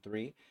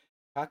 2003,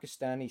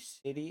 Pakistani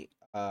city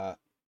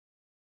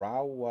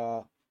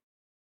Rawa,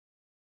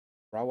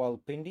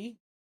 Rawalpindi.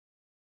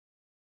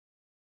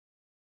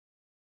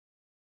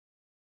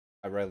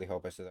 I really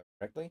hope I said that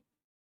correctly.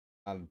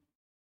 Um,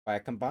 by a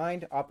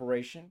combined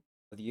operation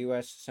of the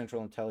U.S.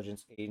 Central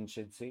Intelligence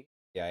Agency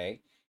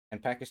 (CIA)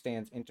 and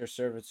Pakistan's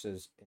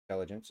Inter-Services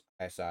Intelligence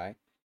 (ISI).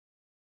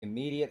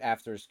 Immediately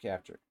after his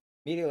capture,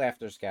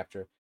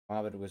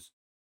 Mohammed was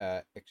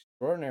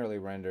extraordinarily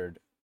rendered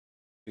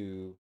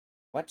to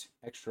what?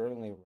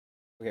 Extraordinarily.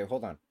 Okay,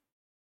 hold on.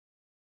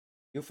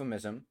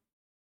 Euphemism.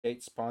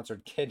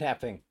 State-sponsored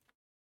kidnapping.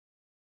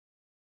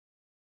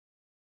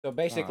 So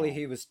basically,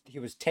 Oh. he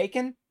was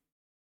taken.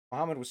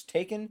 Mohammed was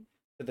taken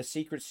to the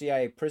secret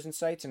CIA prison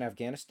sites in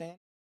Afghanistan,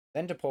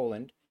 then to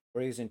Poland,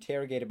 where he was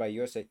interrogated by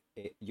U.S.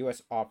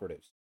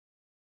 operatives.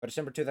 By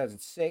December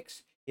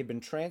 2006, he had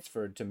been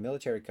transferred to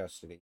military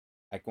custody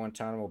at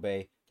Guantanamo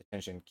Bay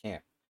detention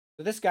camp.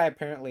 So this guy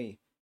apparently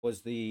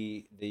was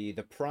the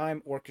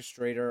prime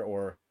orchestrator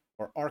or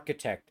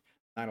architect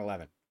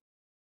 9/11.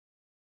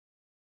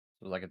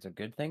 So like it's a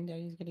good thing that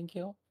he's getting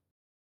killed?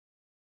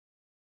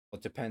 Well,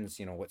 it depends,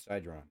 what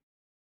side you're on,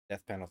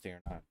 death penalty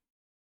or not.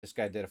 This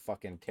guy did a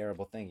fucking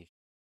terrible thing. He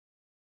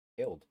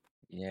killed.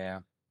 Yeah.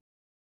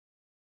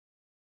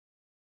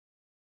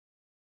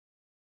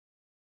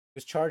 He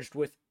was charged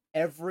with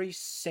every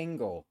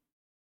single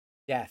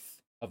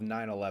death of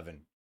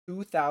 9/11.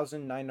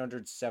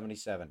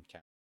 2,977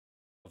 count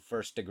of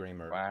first degree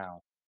murder.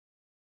 Wow.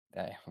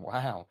 That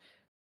wow.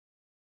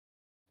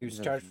 He He was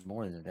deserves charged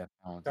more than the death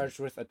penalty. charged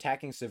with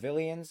attacking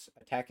civilians,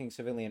 attacking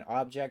civilian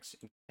objects,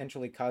 and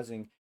potentially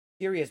causing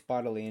serious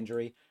bodily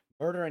injury,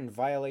 murder in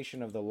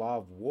violation of the law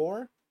of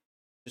war,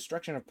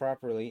 destruction of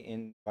property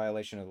in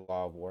violation of the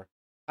law of war,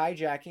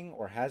 hijacking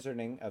or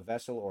hazarding a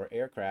vessel or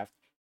aircraft,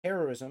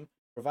 terrorism,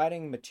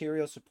 providing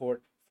material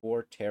support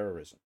for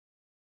terrorism.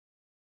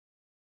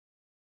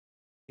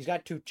 He's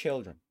got two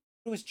children.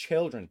 What do his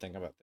children think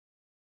about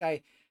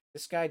this?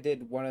 This guy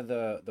did one of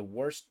the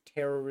worst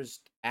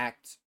terrorist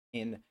acts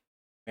in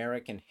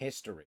American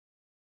history.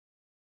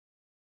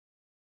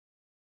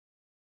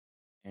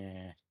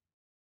 Eh.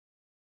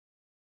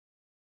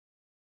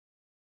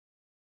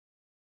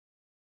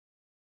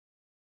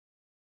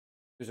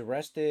 He was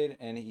arrested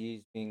and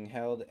he's being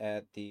held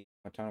at the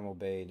Guantanamo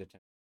Bay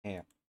detention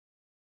camp.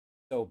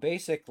 So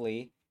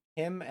basically,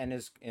 him and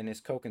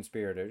his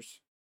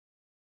co-conspirators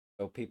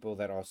So people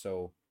that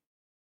also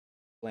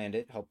planned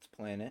it, helped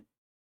plan it,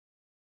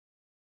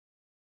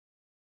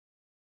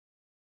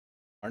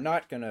 are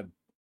not gonna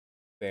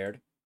spared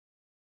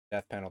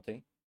death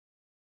penalty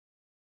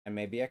and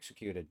may be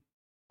executed.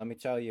 Let me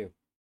tell you,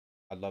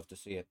 I'd love to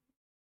see it.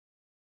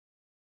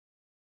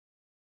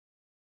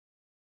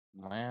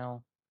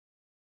 Well,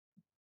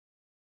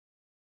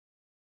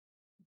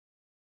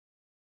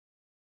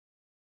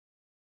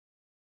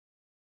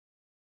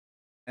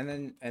 And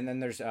then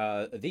there's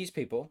these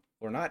people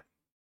who are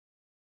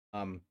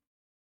um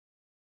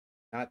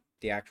not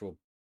the actual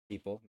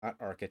people, not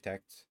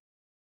architects.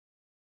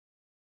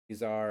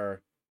 These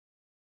are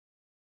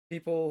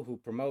people who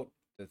promote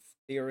the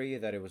theory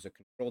that it was a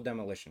controlled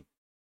demolition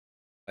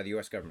by the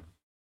U.S. government.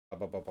 Blah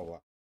blah blah blah blah.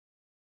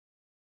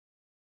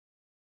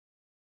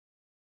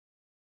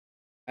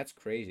 That's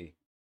crazy.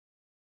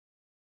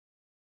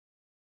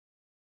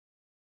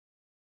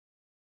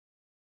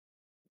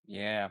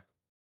 yeah,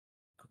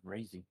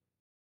 crazy.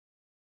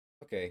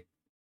 Okay,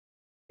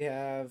 we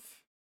have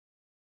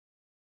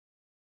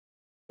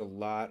a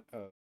lot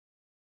of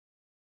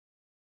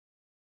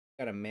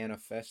got a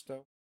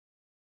manifesto.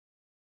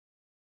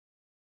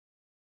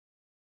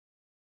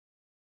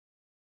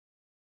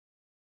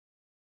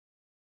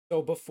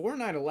 So before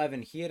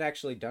 9/11, he had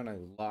actually done a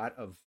lot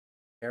of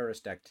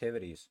terrorist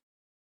activities.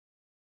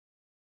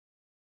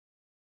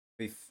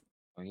 Bef-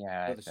 Well,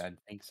 yeah, before this, I'd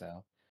think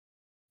so.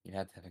 You'd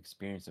have to have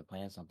experience to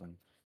plan something.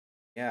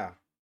 yeah,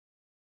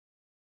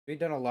 he'd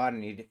done a lot,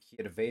 and he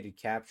had evaded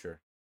capture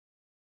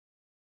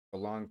for a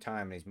long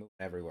time, and he's moving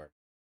everywhere.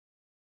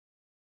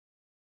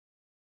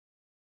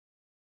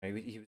 He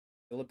was in the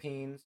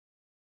Philippines,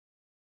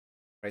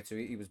 right? So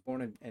he was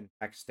born in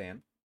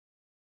Pakistan.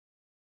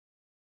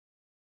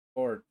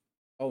 Or,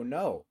 oh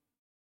no,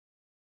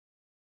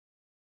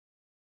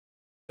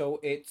 so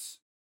it's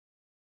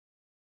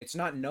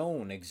not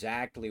known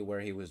exactly where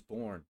he was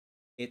born.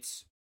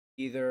 It's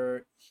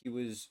either he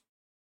was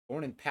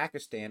born in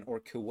Pakistan or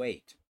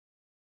Kuwait.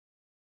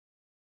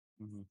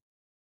 Mm-hmm.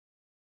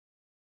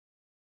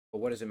 But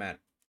what does it matter?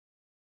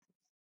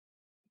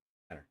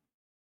 Matter.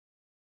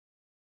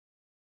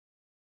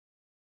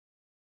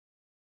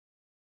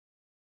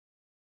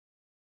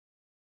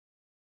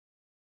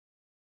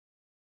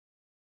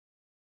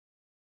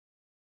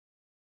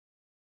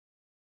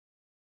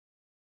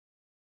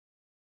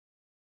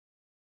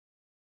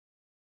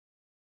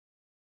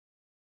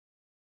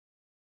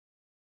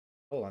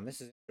 Hold on,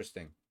 this is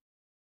interesting.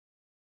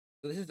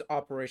 So this is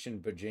Operation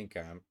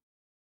Bojinka.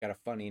 Got a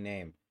funny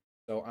name.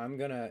 So I'm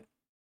gonna.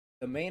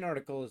 The main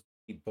article is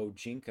the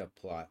Bojinka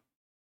plot.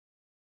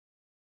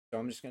 So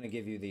I'm just gonna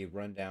give you the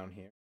rundown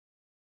here.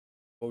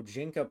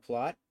 Bojinka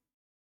plot.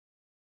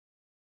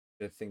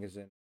 I think is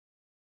in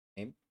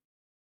name.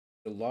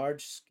 The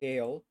large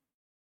scale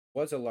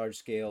was a large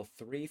scale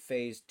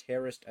three-phase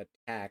terrorist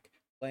attack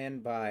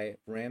planned by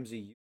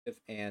Ramzi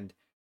Youssef and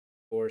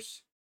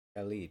Force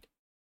Khalid,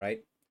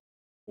 right?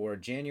 For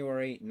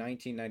January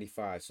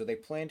 1995. So they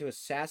planned to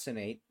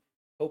assassinate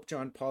Pope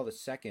John Paul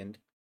II,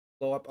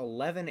 blow up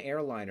 11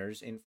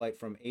 airliners in flight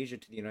from Asia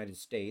to the United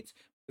States,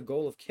 with the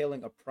goal of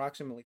killing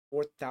approximately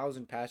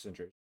 4,000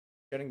 passengers,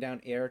 shutting down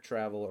air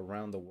travel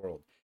around the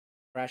world,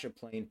 crash a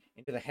plane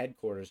into the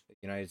headquarters of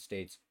the United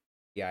States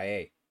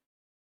CIA,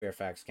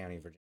 Fairfax County,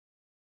 Virginia.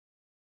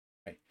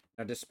 Right.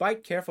 Now,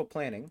 despite careful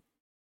planning,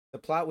 the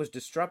plot was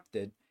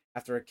disrupted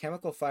after a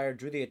chemical fire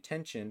drew the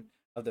attention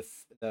of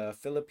the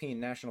Philippine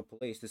National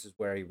Police. This is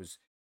where he was,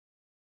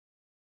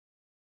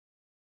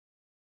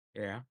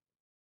 Yeah.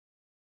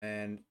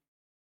 and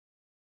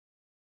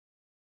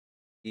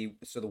the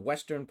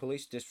Western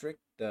Police District,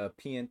 the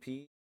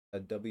PNP,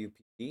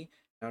 WPD,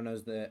 now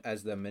known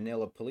as the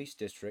Manila Police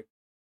District,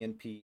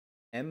 PNP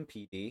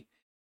MPD,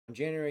 on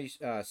January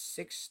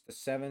 6 to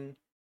 7,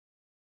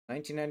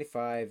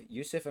 1995,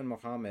 Yusuf and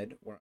Mohammed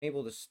were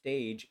unable to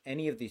stage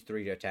any of these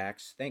three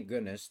attacks. Thank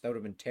goodness. That would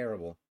have been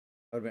terrible.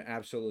 That would have been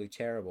absolutely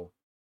terrible.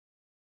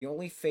 The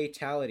only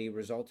fatality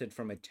resulted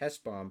from a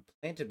test bomb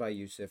planted by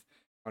Yusuf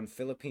on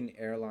Philippine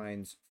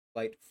Airlines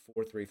Flight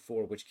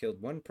 434, which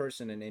killed one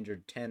person and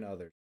injured 10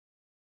 others.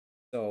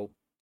 So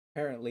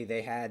apparently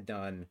they had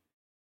done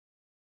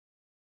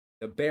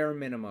the bare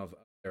minimum of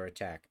their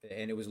attack,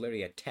 and it was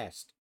literally a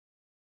test.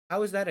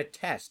 How is that a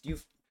test?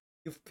 You've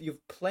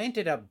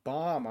planted a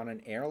bomb on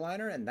an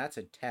airliner, and that's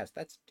a test.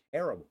 That's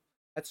terrible.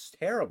 That's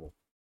terrible.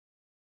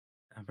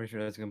 I'm pretty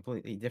sure that's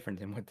completely different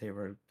than what they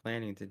were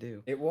planning to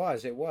do. It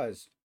was. It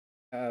was.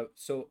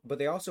 But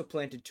they also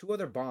planted two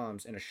other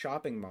bombs in a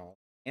shopping mall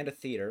and a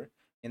theater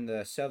in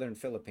the southern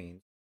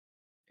Philippines.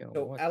 Yo,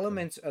 So what the?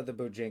 elements of the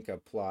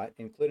Bojinka plot,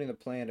 including the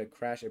plan to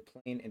crash a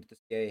plane into the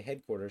CIA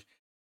headquarters,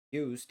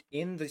 used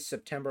in the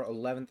September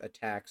 11th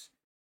attacks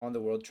on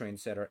the World Trade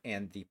Center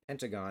and the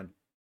Pentagon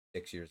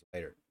 6 years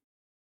later.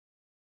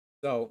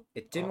 So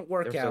it Oh, didn't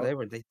work so out.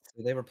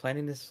 they were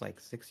planning this like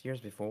 6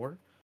 years before.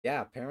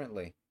 Yeah,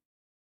 apparently.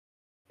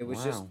 It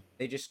was just, Wow.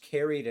 they just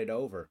carried it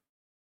over.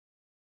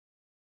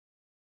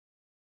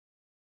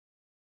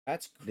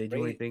 That's Did they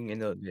do great. anything in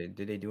the?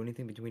 Did they do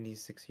anything between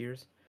these 6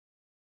 years?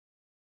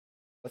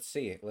 Let's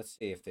see. Let's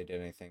see if they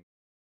did anything.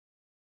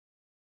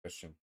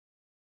 Question.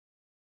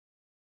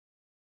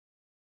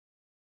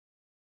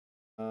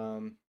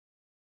 Um.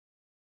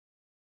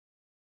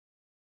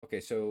 Okay,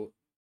 so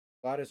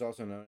plot is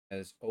also known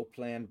as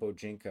Oplan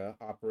Bojinka,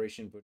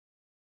 Operation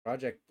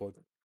Project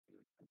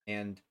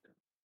and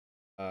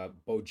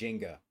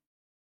Bojinga.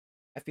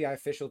 FBI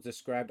officials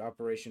described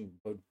Operation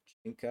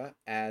Bojinka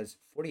as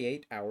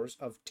 48 hours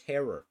of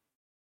terror.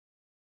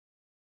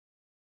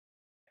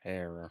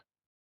 Error.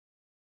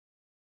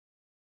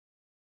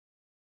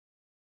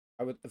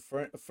 I would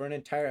for an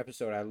entire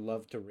episode. I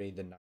love to read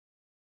the.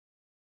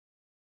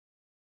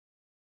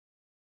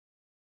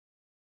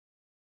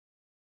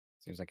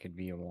 Seems like it'd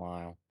be a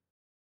while.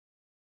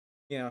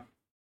 Yeah.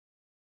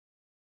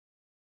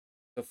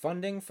 The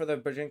funding for the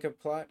Bojinka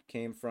plot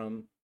came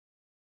from.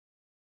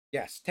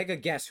 Yes, take a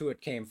guess who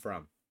it came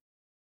from.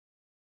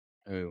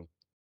 Who?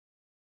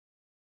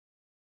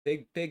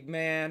 Big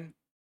man.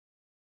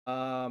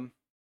 Um,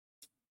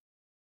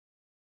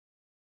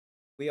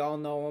 we all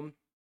know him.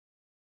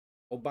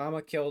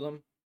 Obama killed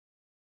him.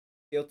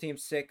 SEAL Team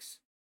 6.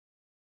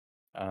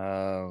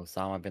 Oh,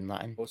 Osama bin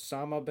Laden.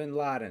 Osama bin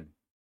Laden.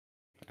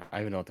 I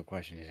don't even know what the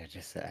question is.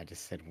 I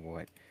just said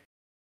what.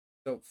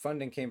 So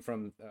funding came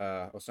from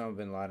Osama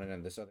bin Laden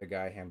and this other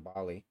guy,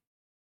 Hambali.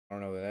 I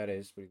don't know who that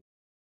is, but he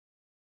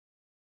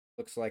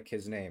looks like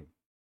his name.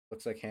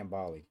 Looks like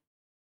Hambali.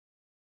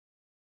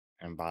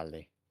 And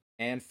Bali.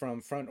 And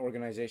from front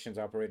organizations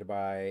operated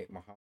by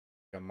Muhammad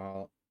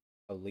Jamal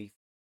Khalif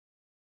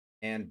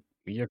and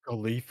Mia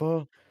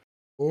Khalifa?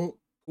 who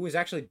is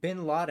actually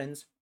bin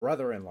Laden's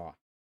brother-in-law.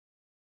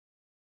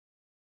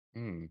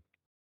 Hmm.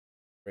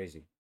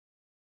 Crazy.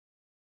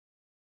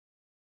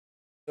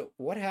 So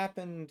what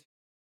happened?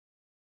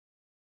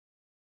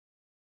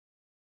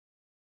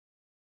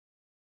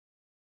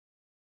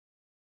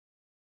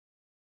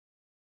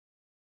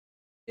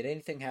 Did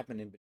anything happen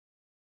in between?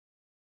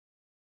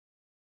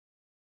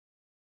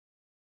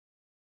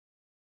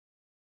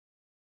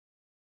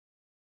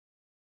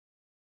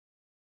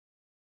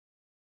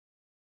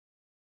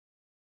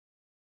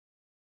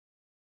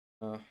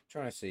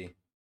 Trying to see.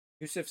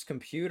 Yusuf's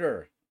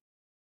computer.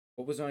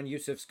 What was on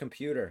Yusuf's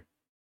computer?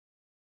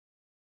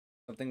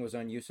 Something was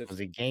on Yusuf's Was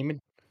he gaming?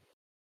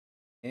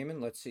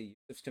 Ayman. Let's see.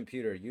 Yusuf's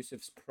computer.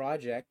 Yusuf's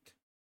project.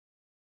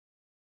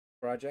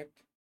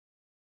 Project.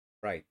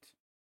 Right.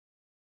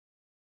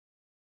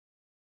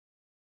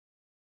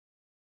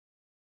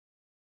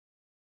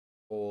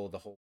 The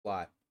whole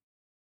plot.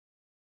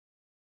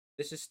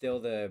 This is still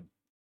the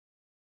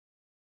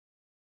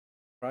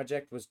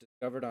project was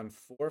discovered on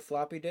 4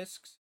 floppy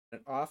disks and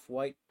an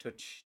off-white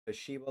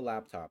Toshiba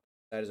laptop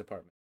at his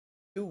apartment.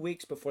 2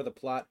 weeks before the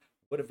plot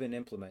would have been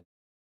implemented,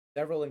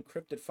 several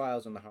encrypted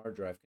files on the hard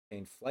drive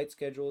contained flight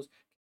schedules,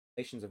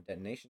 calculations of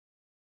detonation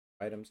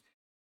items.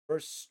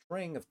 First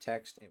string of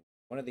text in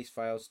one of these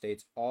files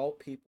states all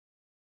people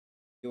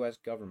in the U.S.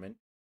 government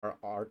are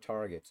our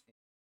targets.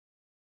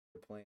 The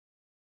plan.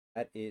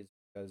 That is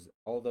because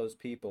all those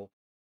people,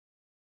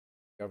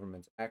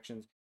 government's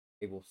actions,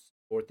 they will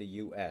support the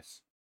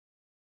U.S.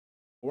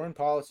 foreign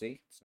policy,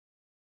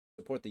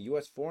 support the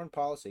U.S. foreign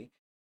policy,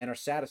 and are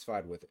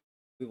satisfied with it.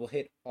 We will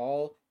hit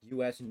all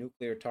U.S.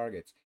 nuclear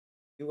targets.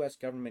 If the U.S.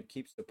 government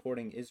keeps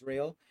supporting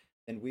Israel,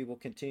 then we will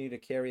continue to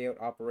carry out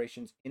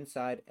operations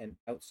inside and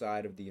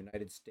outside of the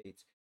United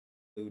States,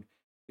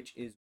 which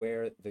is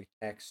where the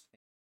text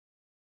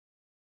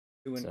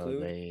to So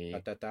include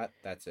they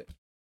that's it.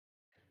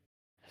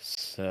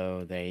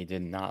 so they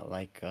did not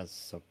like us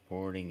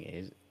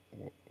supporting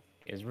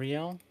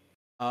Israel?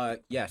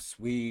 Yes,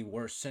 we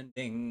were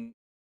sending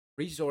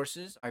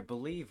resources, I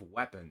believe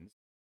weapons,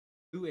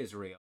 to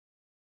Israel.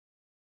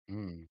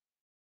 Hmm.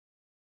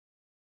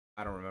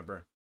 I don't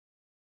remember.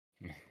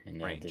 And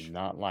they did Range.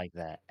 not like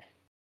that.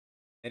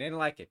 They didn't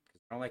like it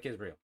because they don't like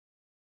Israel.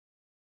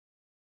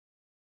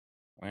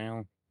 Well,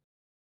 All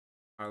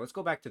right, let's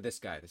go back to this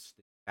guy, this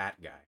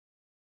fat guy,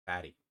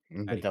 fatty, I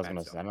don't think fatty that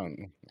was gonna.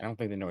 fatso. I don't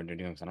think they know what they're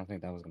doing. So I don't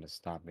think that was gonna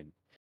stop it.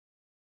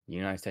 The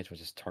United States would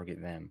just target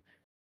them.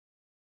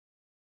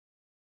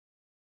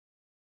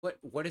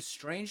 What is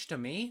strange to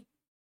me?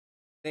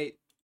 They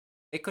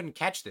they couldn't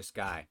catch this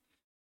guy.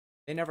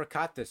 They never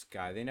caught this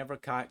guy. They never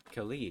caught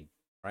Khalid,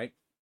 right?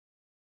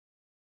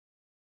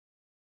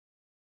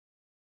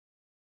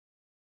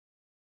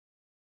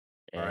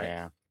 All right,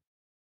 Yeah.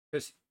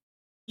 because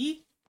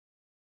he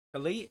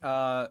Khalid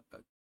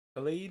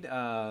Khalid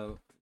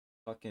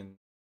fucking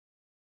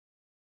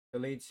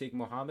Khalid Sheikh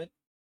Mohammed,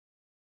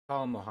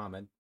 call him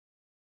Mohammed.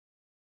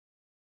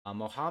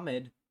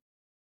 Mohammed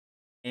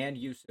and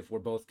Yusuf were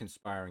both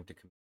conspiring to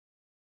commit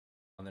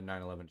on the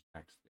 9/11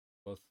 attacks.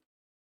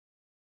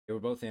 They were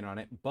both in on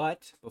it,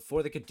 but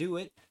before they could do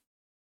it,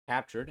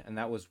 captured, and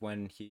that was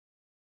when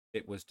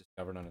it was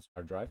discovered on his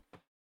hard drive,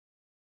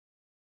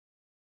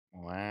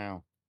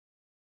 Wow.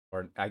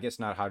 or I guess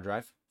not hard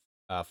drive,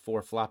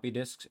 4 floppy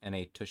disks and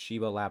a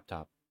Toshiba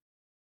laptop.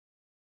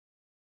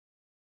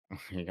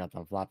 You got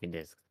the floppy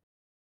disk.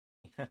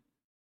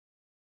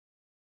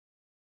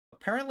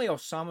 Apparently,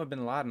 Osama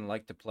bin Laden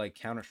liked to play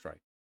Counter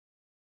Strike.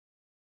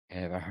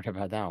 Yeah, I heard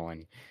about that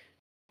one.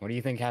 What do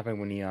you think happened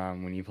when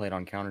you played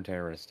on Counter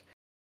Terrorist?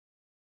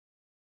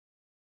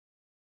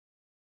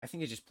 I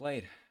think he just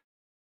played.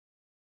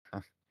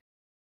 Huh.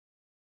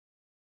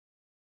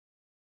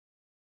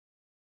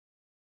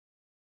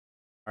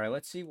 All right,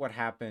 let's see what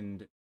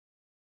happened. If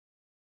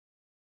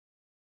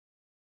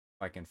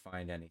I can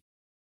find any.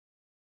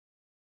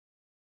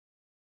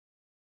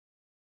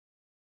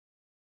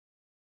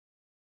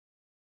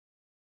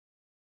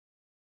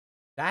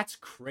 That's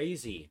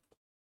crazy.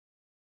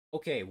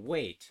 Okay,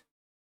 wait.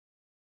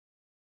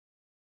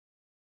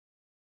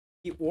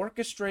 He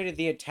orchestrated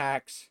the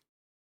attacks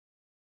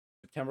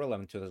September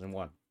 11th,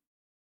 2001.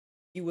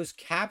 He was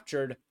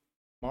captured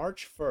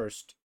March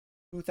 1st,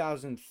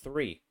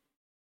 2003.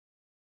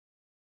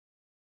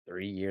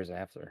 3 years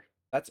after.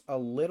 That's a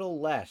little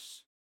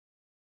less.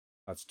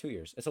 That's 2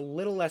 years. It's a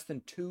little less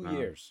than two Wow.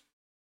 years.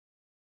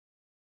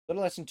 A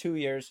little less than 2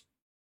 years,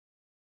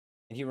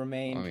 and he Oh,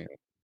 remained yeah.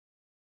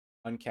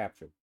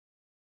 uncaptured.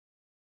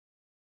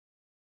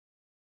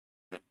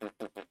 And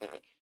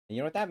you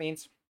know what that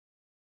means?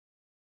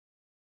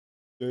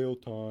 Jail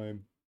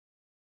time.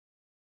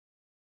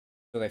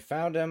 So they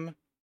found him,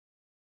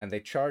 and they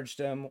charged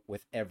him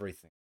with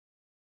everything.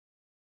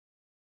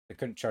 They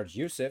couldn't charge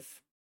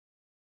Yusuf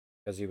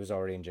because he was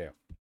already in jail.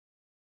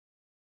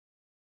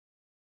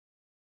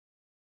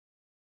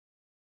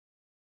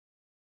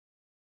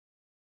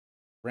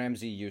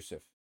 Ramzi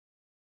Yusuf.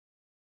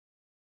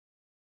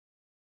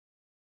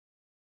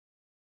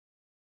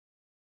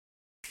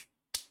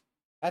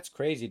 That's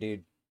crazy,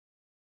 dude.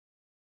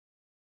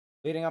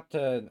 Leading up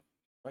to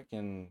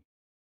fucking.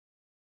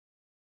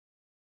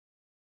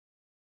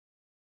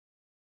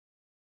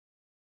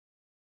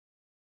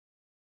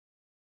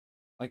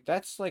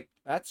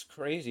 That's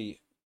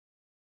crazy.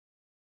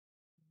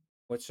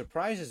 What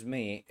surprises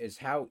me is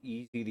how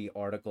easy the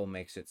article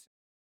makes it.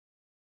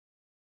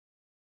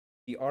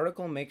 The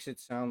article makes it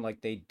sound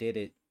like they did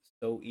it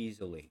so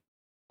easily.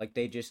 Like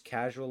they just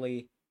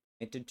casually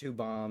planted two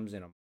bombs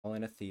in a mall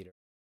in a theater.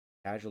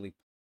 Casually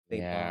they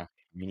bomb. Yeah.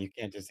 I mean, you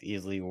can't just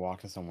easily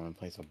walk to someone and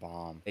place a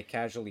bomb. They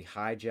casually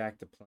hijacked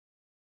the plane.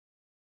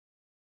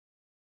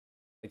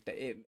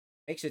 It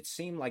makes it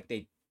seem like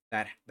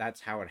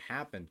that's how it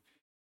happened.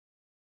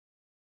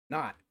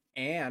 Not.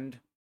 And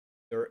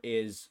there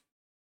is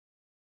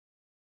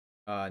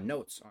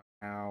notes on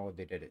how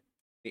they did it.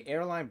 The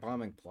airline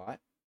bombing plot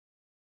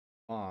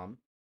bomb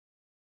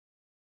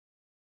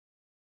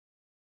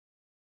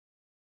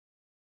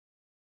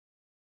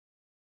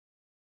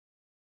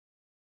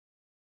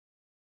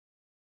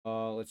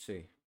let's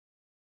see.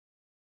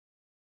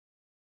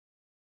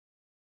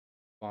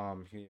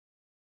 Bomb here.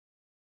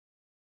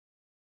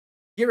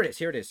 Here it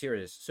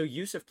is. So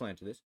Yusuf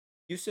planted this.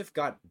 Yusuf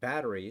got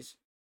batteries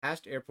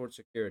past airport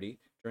security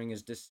during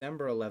his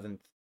December 11th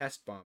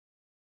test bomb.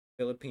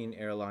 Philippine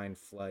airline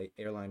flight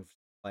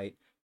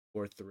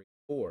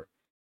 434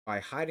 by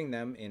hiding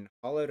them in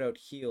hollowed out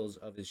heels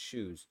of his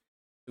shoes.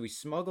 So he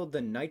smuggled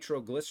the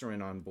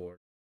nitroglycerin on board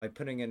by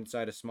putting it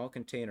inside a small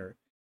container.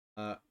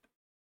 Uh,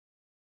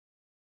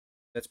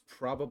 that's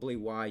probably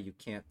why you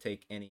can't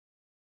take any,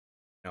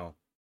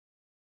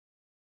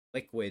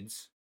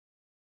 liquids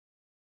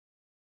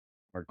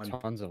Or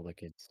on. tons of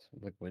liquids.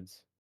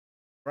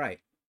 Right.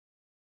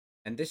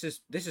 And this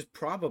is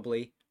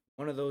probably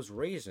one of those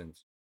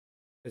reasons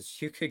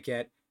because you could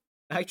get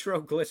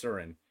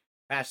nitroglycerin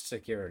past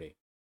security.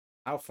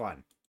 How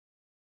fun.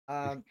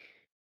 Um.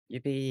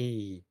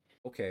 Yippee!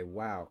 Okay.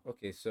 Wow.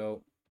 Okay.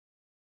 So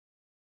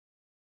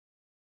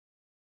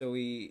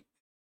we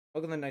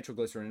plug in the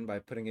nitroglycerin by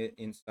putting it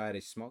inside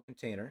a small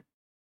container,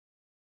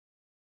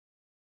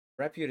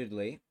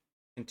 reputedly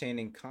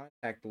containing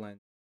contact lens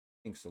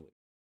ink solution.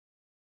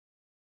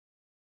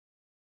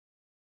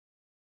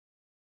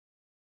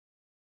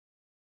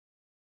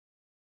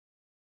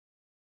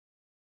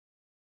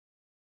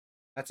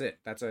 That's it.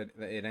 That's it.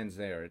 It ends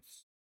there.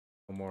 It's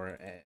no more.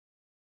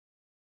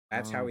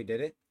 That's how he Um,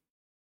 did it.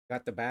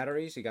 Got the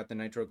batteries. He got the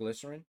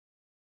nitroglycerin.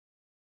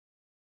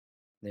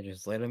 they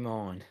just let him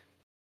on.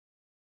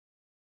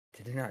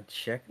 Did they not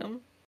check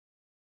him?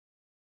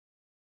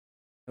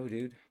 No,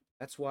 dude.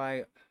 That's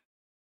why.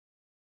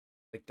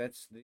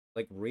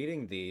 Like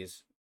reading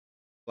these.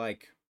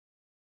 Like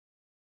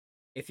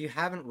if you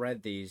haven't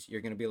read these,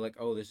 you're gonna be like,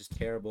 "Oh, this is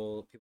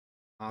terrible." People,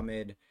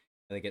 Ahmed,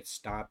 they get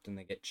stopped and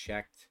they get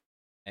checked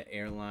at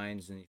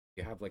airlines, and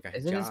you have like a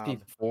Isn't this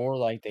hijab. before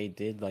like they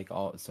did like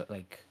all so,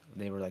 like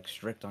they were like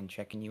strict on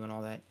checking you and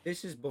all that?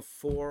 This is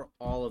before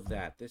all of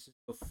that. This is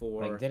Like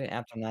before. didn't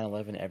after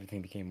 9/11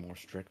 everything became more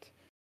strict?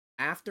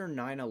 After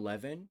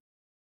 9/11,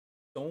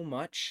 so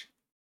much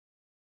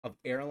of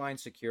airline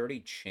security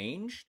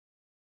changed.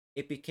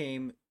 It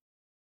became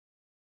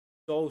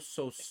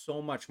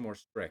so much more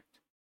strict.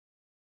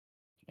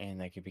 And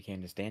like it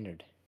became the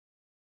standard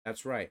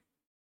That's right.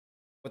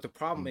 But the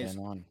problem from is,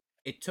 then on.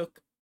 it took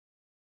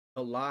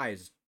the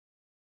lives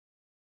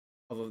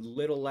of a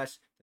little less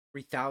than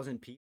 3,000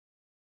 people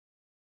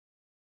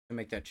to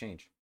make that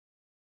change.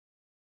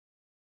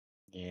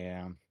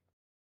 Yeah.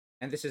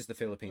 And this is the I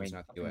Philippines,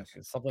 mean, not the US.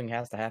 something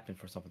has to happen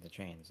for something to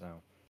change.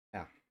 So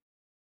Yeah.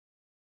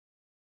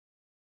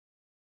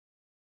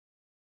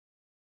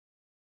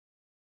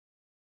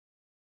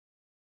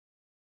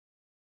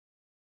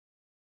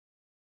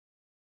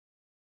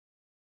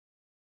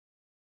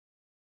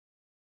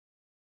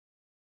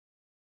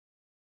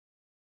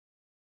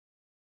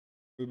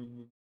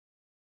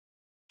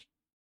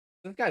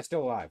 This guy's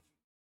still alive.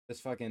 This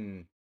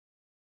fucking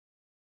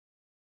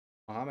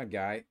Muhammad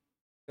guy,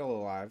 still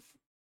alive.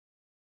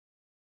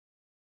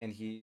 And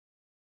he's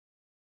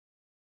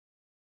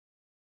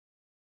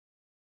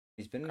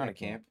been in kind that of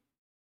camp. camp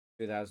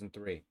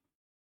 2003.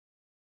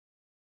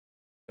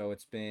 So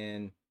it's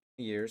been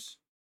years.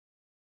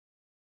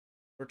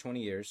 For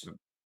 20 years.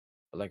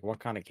 But like, what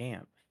kind of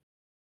camp?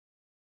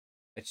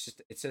 It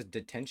says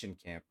detention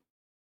camp.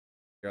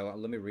 Here,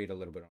 let me read a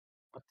little bit.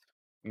 What?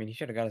 I mean, he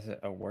should have got us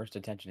a worse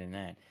detention than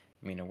that.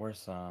 I mean, a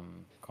worse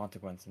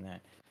consequence than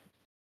that.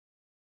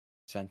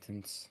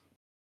 Sentence.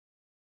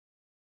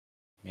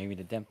 Maybe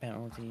the death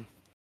penalty.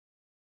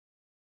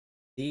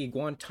 The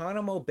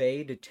Guantanamo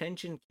Bay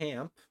detention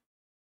camp,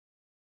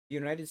 the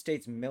United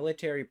States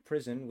military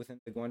prison within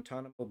the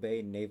Guantanamo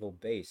Bay Naval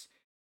Base,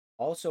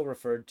 also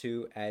referred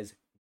to as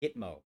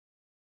Gitmo,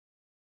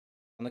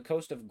 on the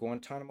coast of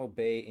Guantanamo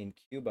Bay in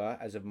Cuba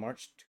as of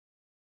March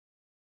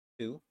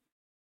 2.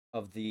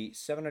 Of the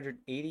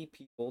 780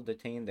 people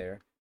detained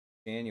there,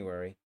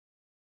 January,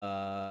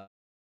 uh,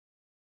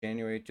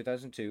 January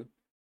 2002,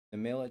 the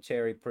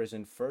military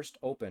prison first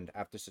opened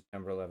after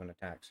September 11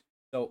 attacks.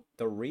 So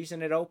the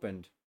reason it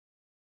opened,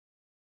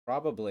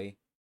 probably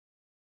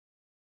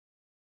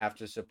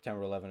after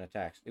September 11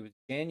 attacks, it was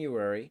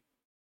January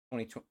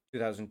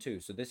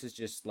 2002. So this is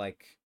just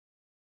like,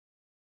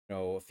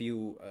 a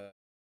few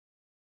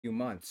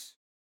months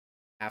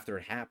after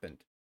it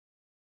happened.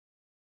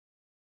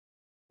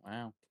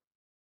 Wow.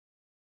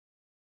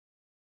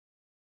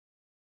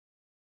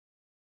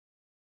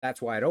 That's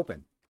why it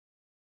opened,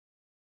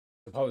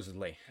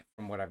 supposedly,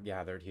 from what I've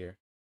gathered here.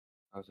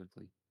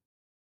 Supposedly.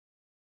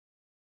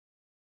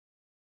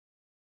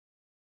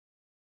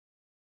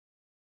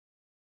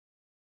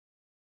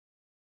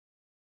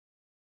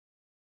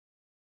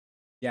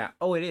 Yeah.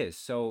 Oh, it is.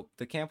 So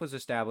the camp was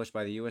established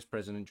by the U.S.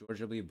 President George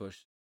W. Bush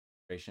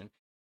administration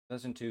in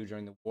 2002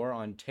 during the War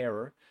on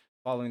Terror,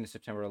 following the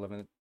September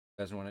 11th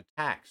 2001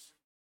 attacks.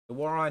 The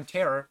War on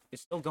Terror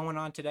is still going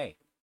on today.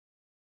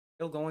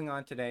 Still going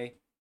on today.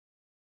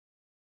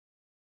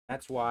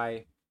 That's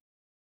why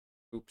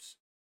troops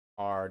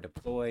are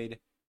deployed.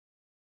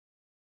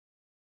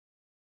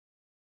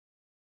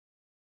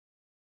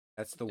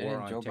 That's the War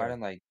Didn't on Joe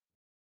Terror.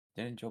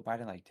 Didn't Joe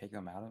Biden take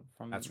them out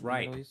from That's the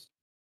right. Middle East?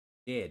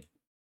 Did.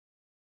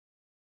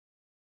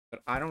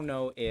 But I don't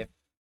know if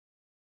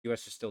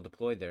U.S. is still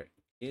deployed there.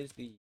 Is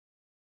the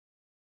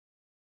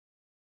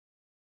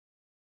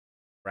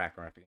Iraq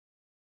or Afghanistan?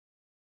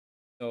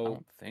 I So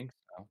don't think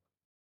so.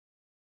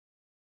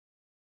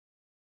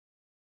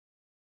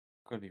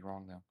 Could be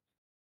wrong though.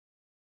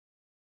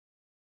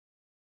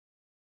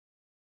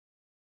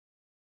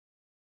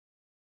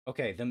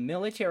 okay, the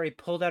military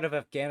pulled out of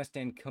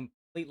Afghanistan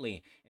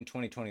completely in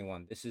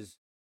 2021. This is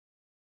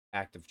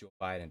act of Joe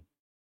Biden.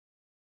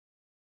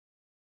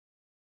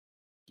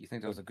 Do you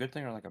think that was a good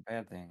thing or like a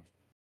bad thing?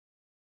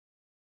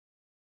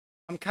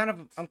 I'm kind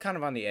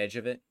of on the edge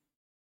of it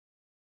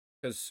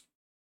because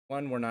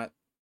one, we're not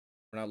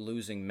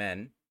losing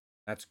men.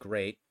 That's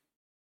great.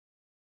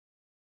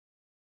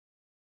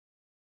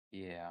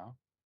 Yeah.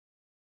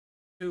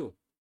 Two,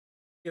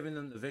 giving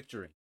them the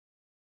victory,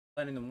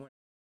 letting them win.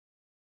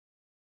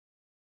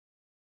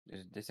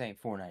 This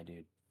ain't Fortnite,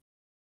 dude.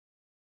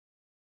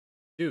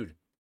 Dude,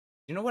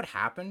 you know what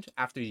happened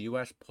after the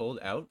U.S. pulled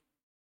out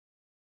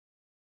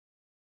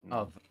No.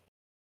 of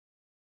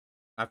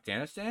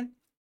Afghanistan?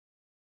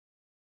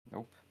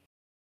 Nope.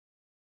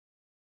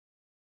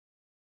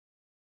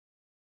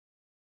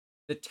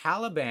 The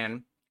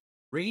Taliban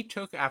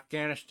retook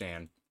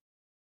Afghanistan.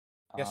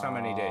 Guess how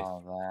many days?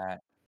 Oh,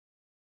 that.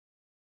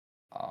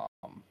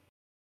 Um,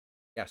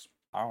 Yes,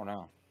 I don't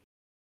know.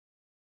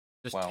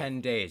 just Well, 10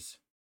 days.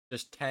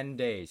 Just 10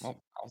 days. well,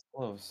 I was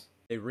close.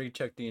 They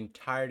retook the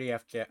entirety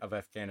of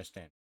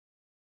Afghanistan.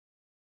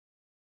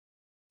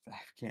 The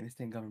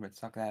Afghanistan government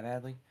suck that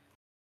badly?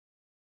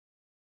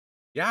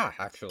 Yeah,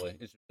 actually,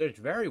 it's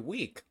very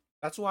weak.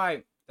 That's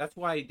why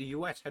the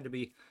U.S. had to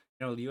be,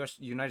 the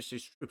United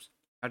States troops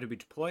had to be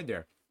deployed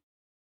there.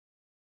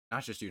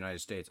 Not just the United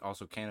States,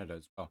 also Canada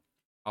as well,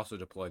 also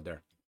deployed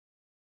there.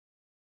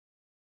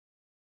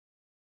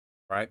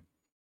 Right?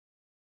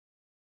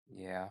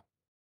 Yeah.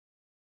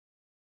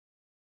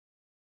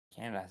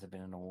 Canada hasn't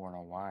been in a war in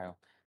a while.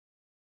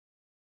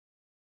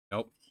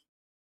 Nope.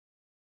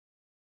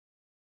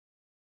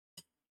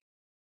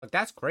 Like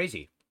that's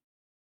crazy.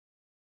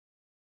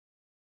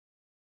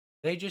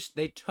 They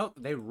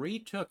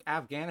retook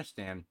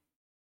Afghanistan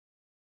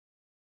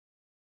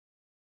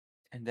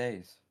 10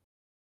 days.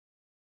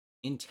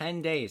 in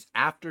 10 days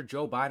after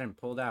Joe Biden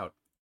pulled out.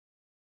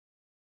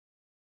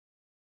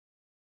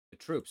 The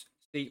troops.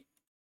 See,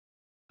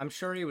 I'm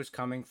sure he was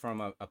coming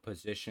from a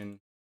position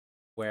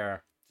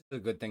where it's a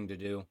good thing to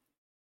do. You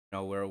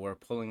know, we're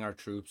pulling our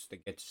troops. They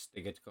get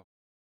to go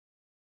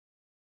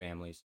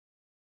families.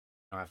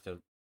 Don't have to,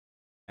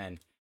 and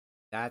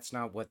that's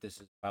not what this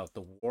is about.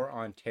 The war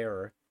on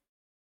terror,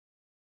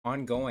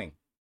 ongoing.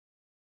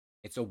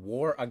 It's a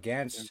war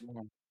against,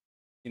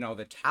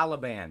 the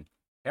Taliban,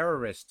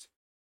 terrorists,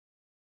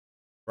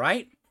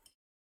 right?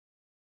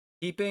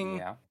 Keeping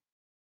Yeah,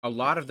 a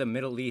lot of the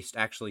Middle East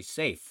actually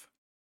safe.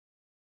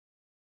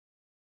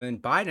 Then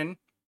Biden,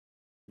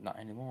 not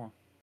anymore.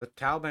 the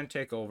Taliban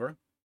take over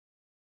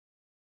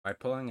by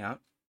pulling out,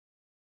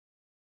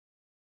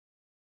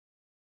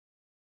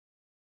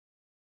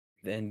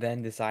 And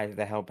then decided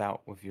to help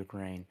out with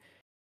Ukraine.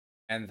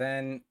 and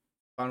then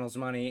funnels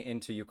money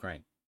into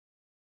Ukraine.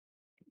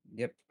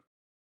 Yep.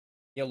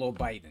 Yellow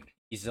Biden,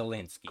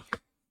 Zelensky.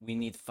 We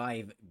need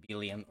 5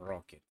 billion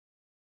rockets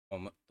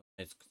from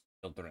its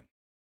children.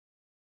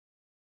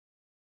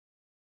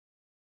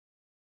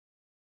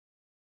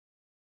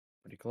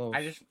 Pretty close.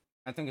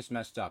 I think it's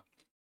messed up.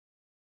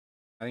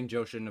 I think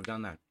Joe shouldn't have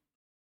done that.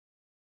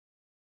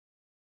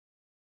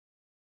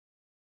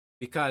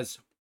 Because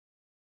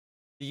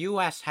the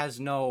US has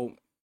no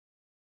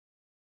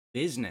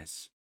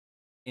business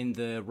in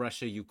the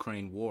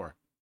Russia-Ukraine war.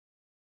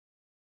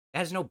 It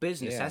has no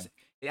business. Yeah.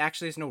 It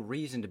actually has no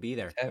reason to be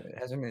there.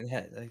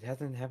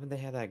 Haven't they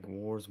had like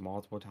wars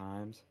multiple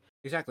times?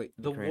 Exactly.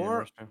 Ukraine and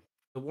Russia.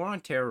 The war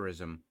on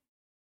terrorism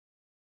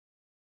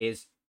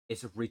is a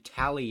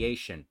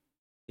retaliation.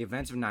 The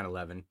events of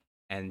 9/11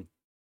 and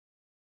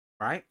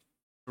right?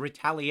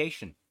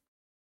 Retaliation.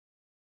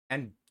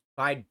 And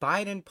by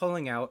Biden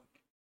pulling out,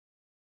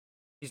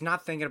 he's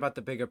not thinking about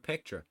the bigger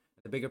picture.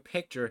 The bigger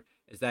picture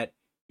is that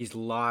he's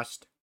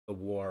lost the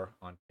war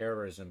on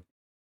terrorism,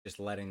 just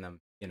letting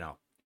them,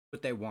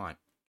 what they want,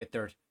 get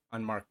their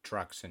unmarked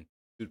trucks and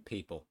shoot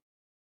people.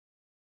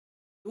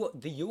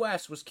 The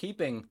U.S. was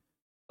keeping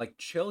like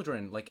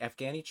children, like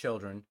Afghani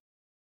children,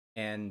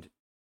 and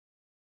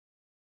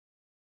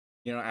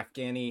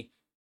Afghani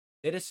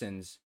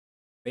citizens,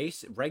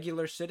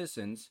 regular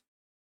citizens,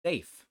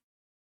 safe.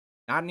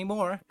 Not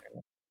anymore,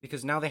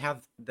 because now they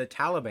have the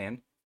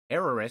Taliban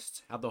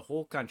terrorists have the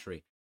whole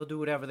country. They'll do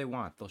whatever they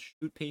want. They'll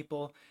shoot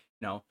people.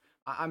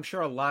 I'm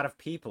sure a lot of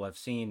people have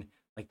seen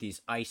like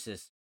these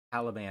ISIS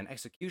Taliban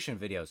execution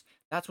videos.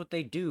 That's what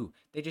they do.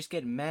 They just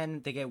get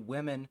men, they get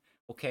women,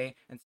 okay,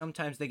 and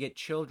sometimes they get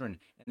children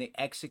and they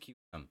execute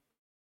them.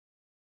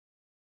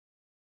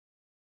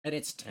 And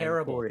it's And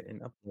terrible. record it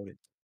and upload it.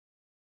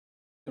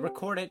 They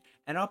record it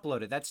and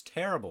upload it. That's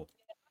terrible.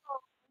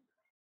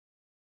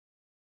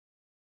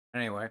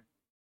 Anyway,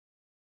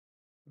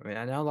 I mean,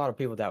 I know a lot of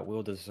people that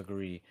will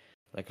disagree,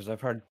 like, because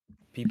I've heard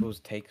people's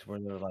takes where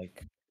they're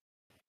like,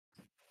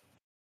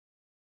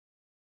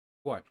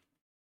 what?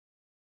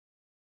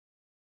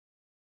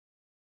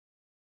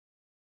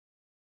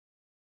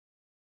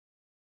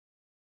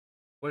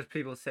 What's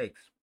people's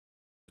sakes?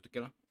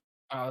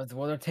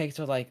 well, their takes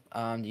are like,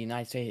 the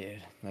United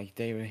States, like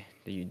their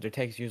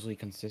takes usually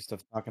consist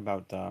of talking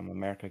about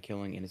America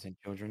killing innocent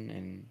children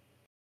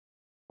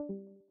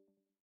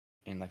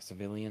and like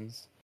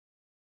civilians.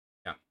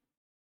 Yeah.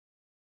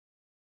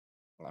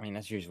 I mean,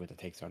 that's usually what the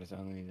takes are. That's the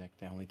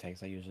only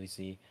takes I usually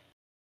see.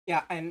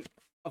 Yeah, and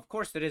of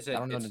course it is I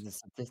don't know the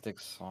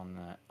statistics on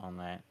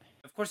that.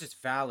 of course it's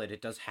valid.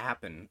 It does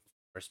happen,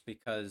 of course,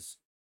 because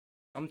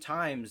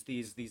sometimes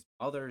these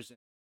mothers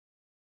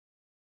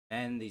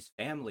and these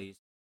families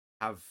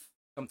have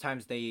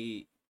sometimes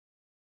they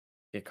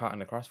Get caught in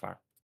the crossfire.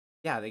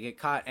 they get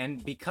caught,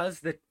 and because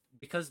the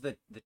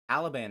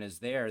Taliban is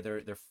there,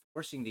 they're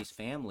forcing these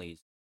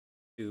families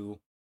to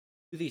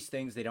do these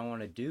things they don't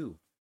want to do.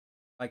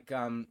 Like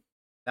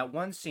that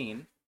one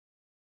scene,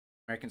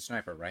 American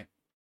Sniper, right?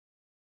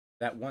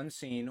 That one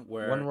scene One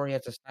where where he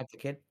has to snipe the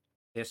kid.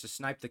 he has to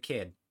snipe the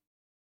kid.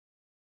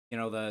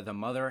 The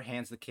mother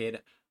hands the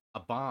kid a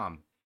bomb,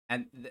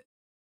 and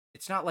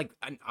it's not like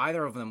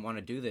either of them want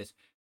to do this.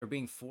 They're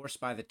being forced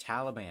by the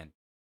Taliban.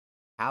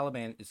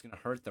 Taliban is going to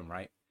hurt them,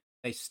 right?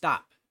 They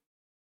stop,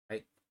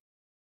 right?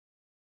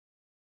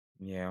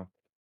 Yeah.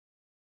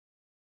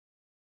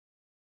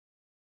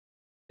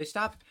 They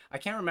stop. I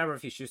can't remember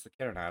if he shoots the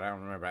kid or not. I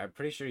don't remember. I'm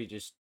pretty sure he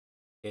just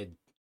kid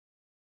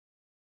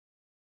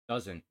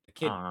doesn't.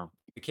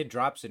 The kid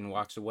drops it and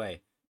walks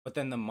away. But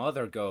then the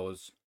mother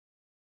goes,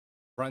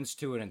 runs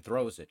to it and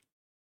throws it.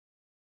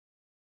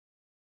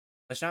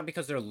 It's not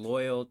because they're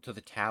loyal to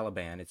the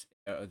Taliban. It's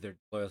they're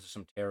loyal to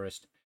some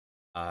terrorist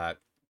uh,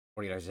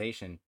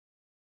 organization.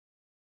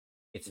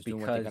 It's Just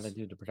doing what they gotta because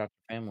do to protect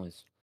their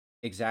families.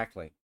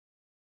 exactly.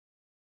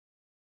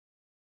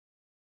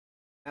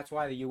 That's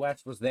why the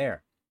U.S. was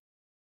there,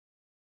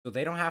 so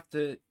they don't have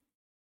to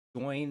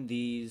join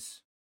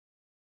these.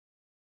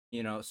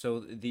 So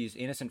these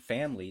innocent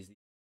families, these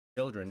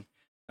children,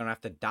 don't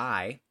have to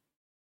die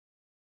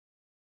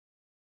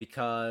With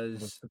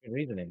because stupid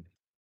reasoning.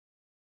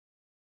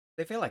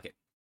 they feel like it.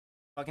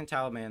 Fucking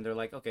Taliban, they're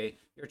like, okay,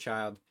 you're a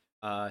child,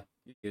 you're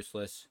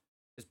useless.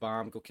 Just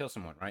bomb, go kill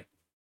someone, right?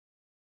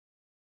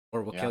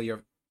 Or we'll Yeah. kill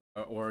your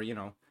or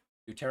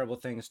do terrible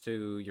things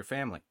to your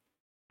family.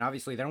 And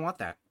obviously, they don't want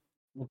that,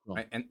 Mhm.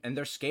 right? And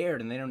they're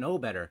scared and they don't know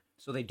better,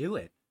 so they do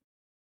it.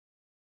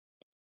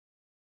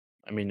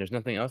 I mean, there's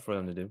nothing else for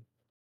them to do.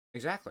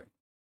 Exactly. I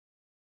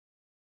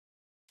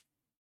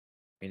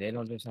mean, they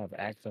don't just have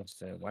access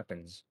to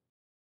weapons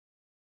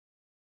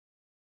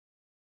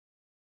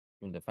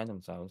to defend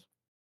themselves.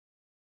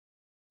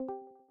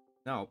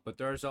 No, but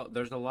there's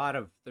a lot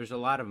of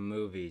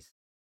movies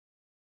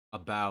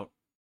about.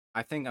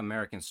 I think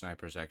American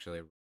Sniper is actually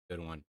a good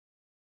one.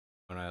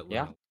 When I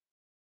Yeah.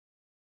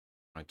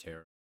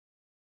 terror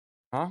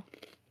Huh?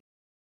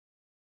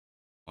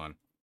 one.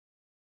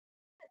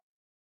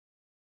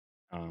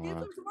 Give Uh,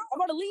 them tomorrow. I'm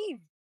about to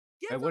leave.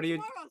 Give Hey, them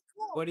tomorrow.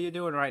 what are you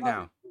doing right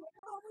now?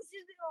 How much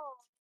is it?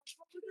 Oh,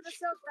 look at the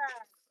sales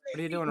back. What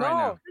are you doing right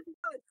No. now?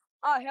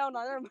 Oh, hell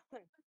no. Never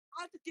mind.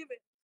 I have to give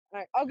it. All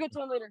right, I'll get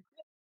to him later.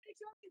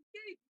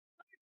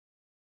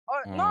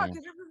 Oh, no,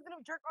 because you're just going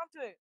to jerk off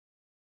to it.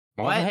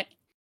 What?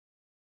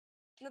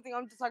 Nothing.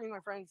 I'm just talking to my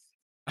friends.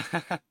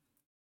 I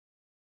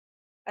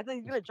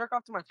think he's going to jerk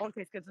off to my phone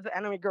case because it's an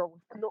anime girl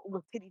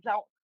with titties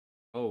out.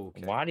 Oh,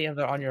 okay. Why do you have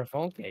that on your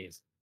phone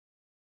case?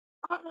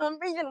 I'm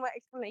reading my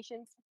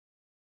explanations.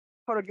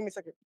 Hold on, give me a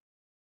second.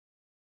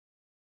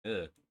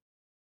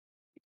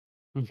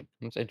 Ugh,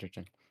 That's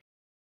interesting.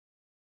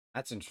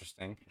 that's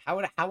interesting. How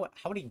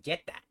would he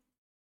get that?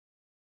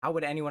 How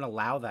would anyone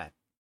allow that?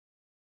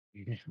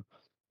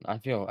 I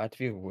feel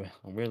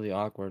really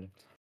awkward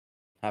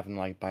having to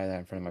like buy that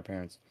in front of my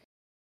parents.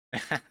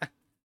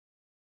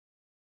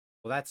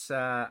 Well, that's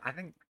I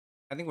think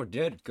we're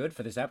good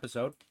for this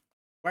episode.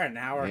 We're at an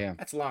hour. Yeah.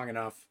 That's long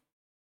enough.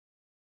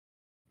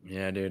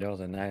 Yeah, dude, that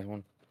was a nice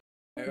one.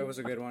 It was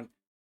a good one.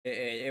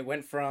 It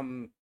went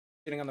from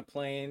sitting on the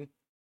plane,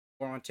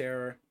 War on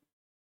Terror,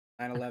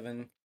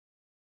 9/11.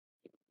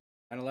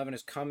 9/11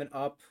 is coming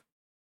up.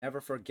 Never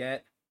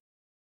forget.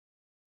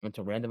 Went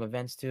to random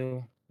events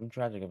too, and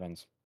tragic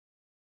events.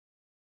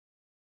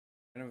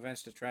 Random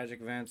events to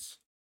tragic events.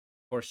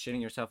 Of course,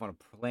 shitting yourself on a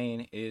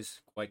plane is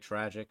quite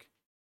tragic.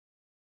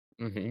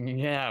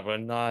 Yeah,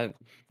 but not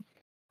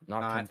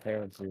Not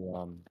compared to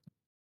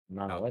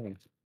 9/11.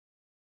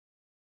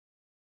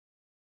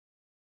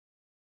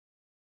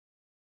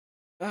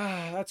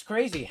 That's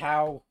crazy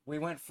how we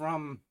went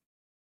from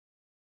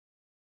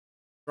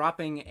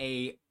dropping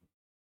a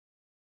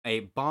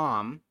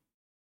bomb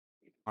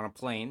on a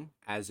plane,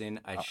 as in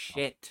a Uh,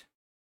 shit,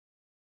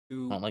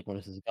 to Not like where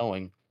this is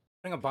going.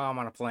 putting a bomb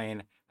on a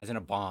plane, as in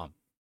a bomb.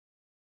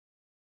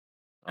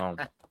 Oh,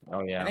 oh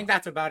I yeah. think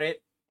that's about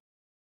it.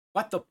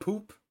 What the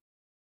poop?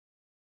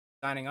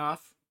 Signing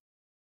off.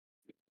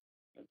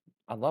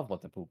 I love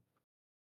what the poop.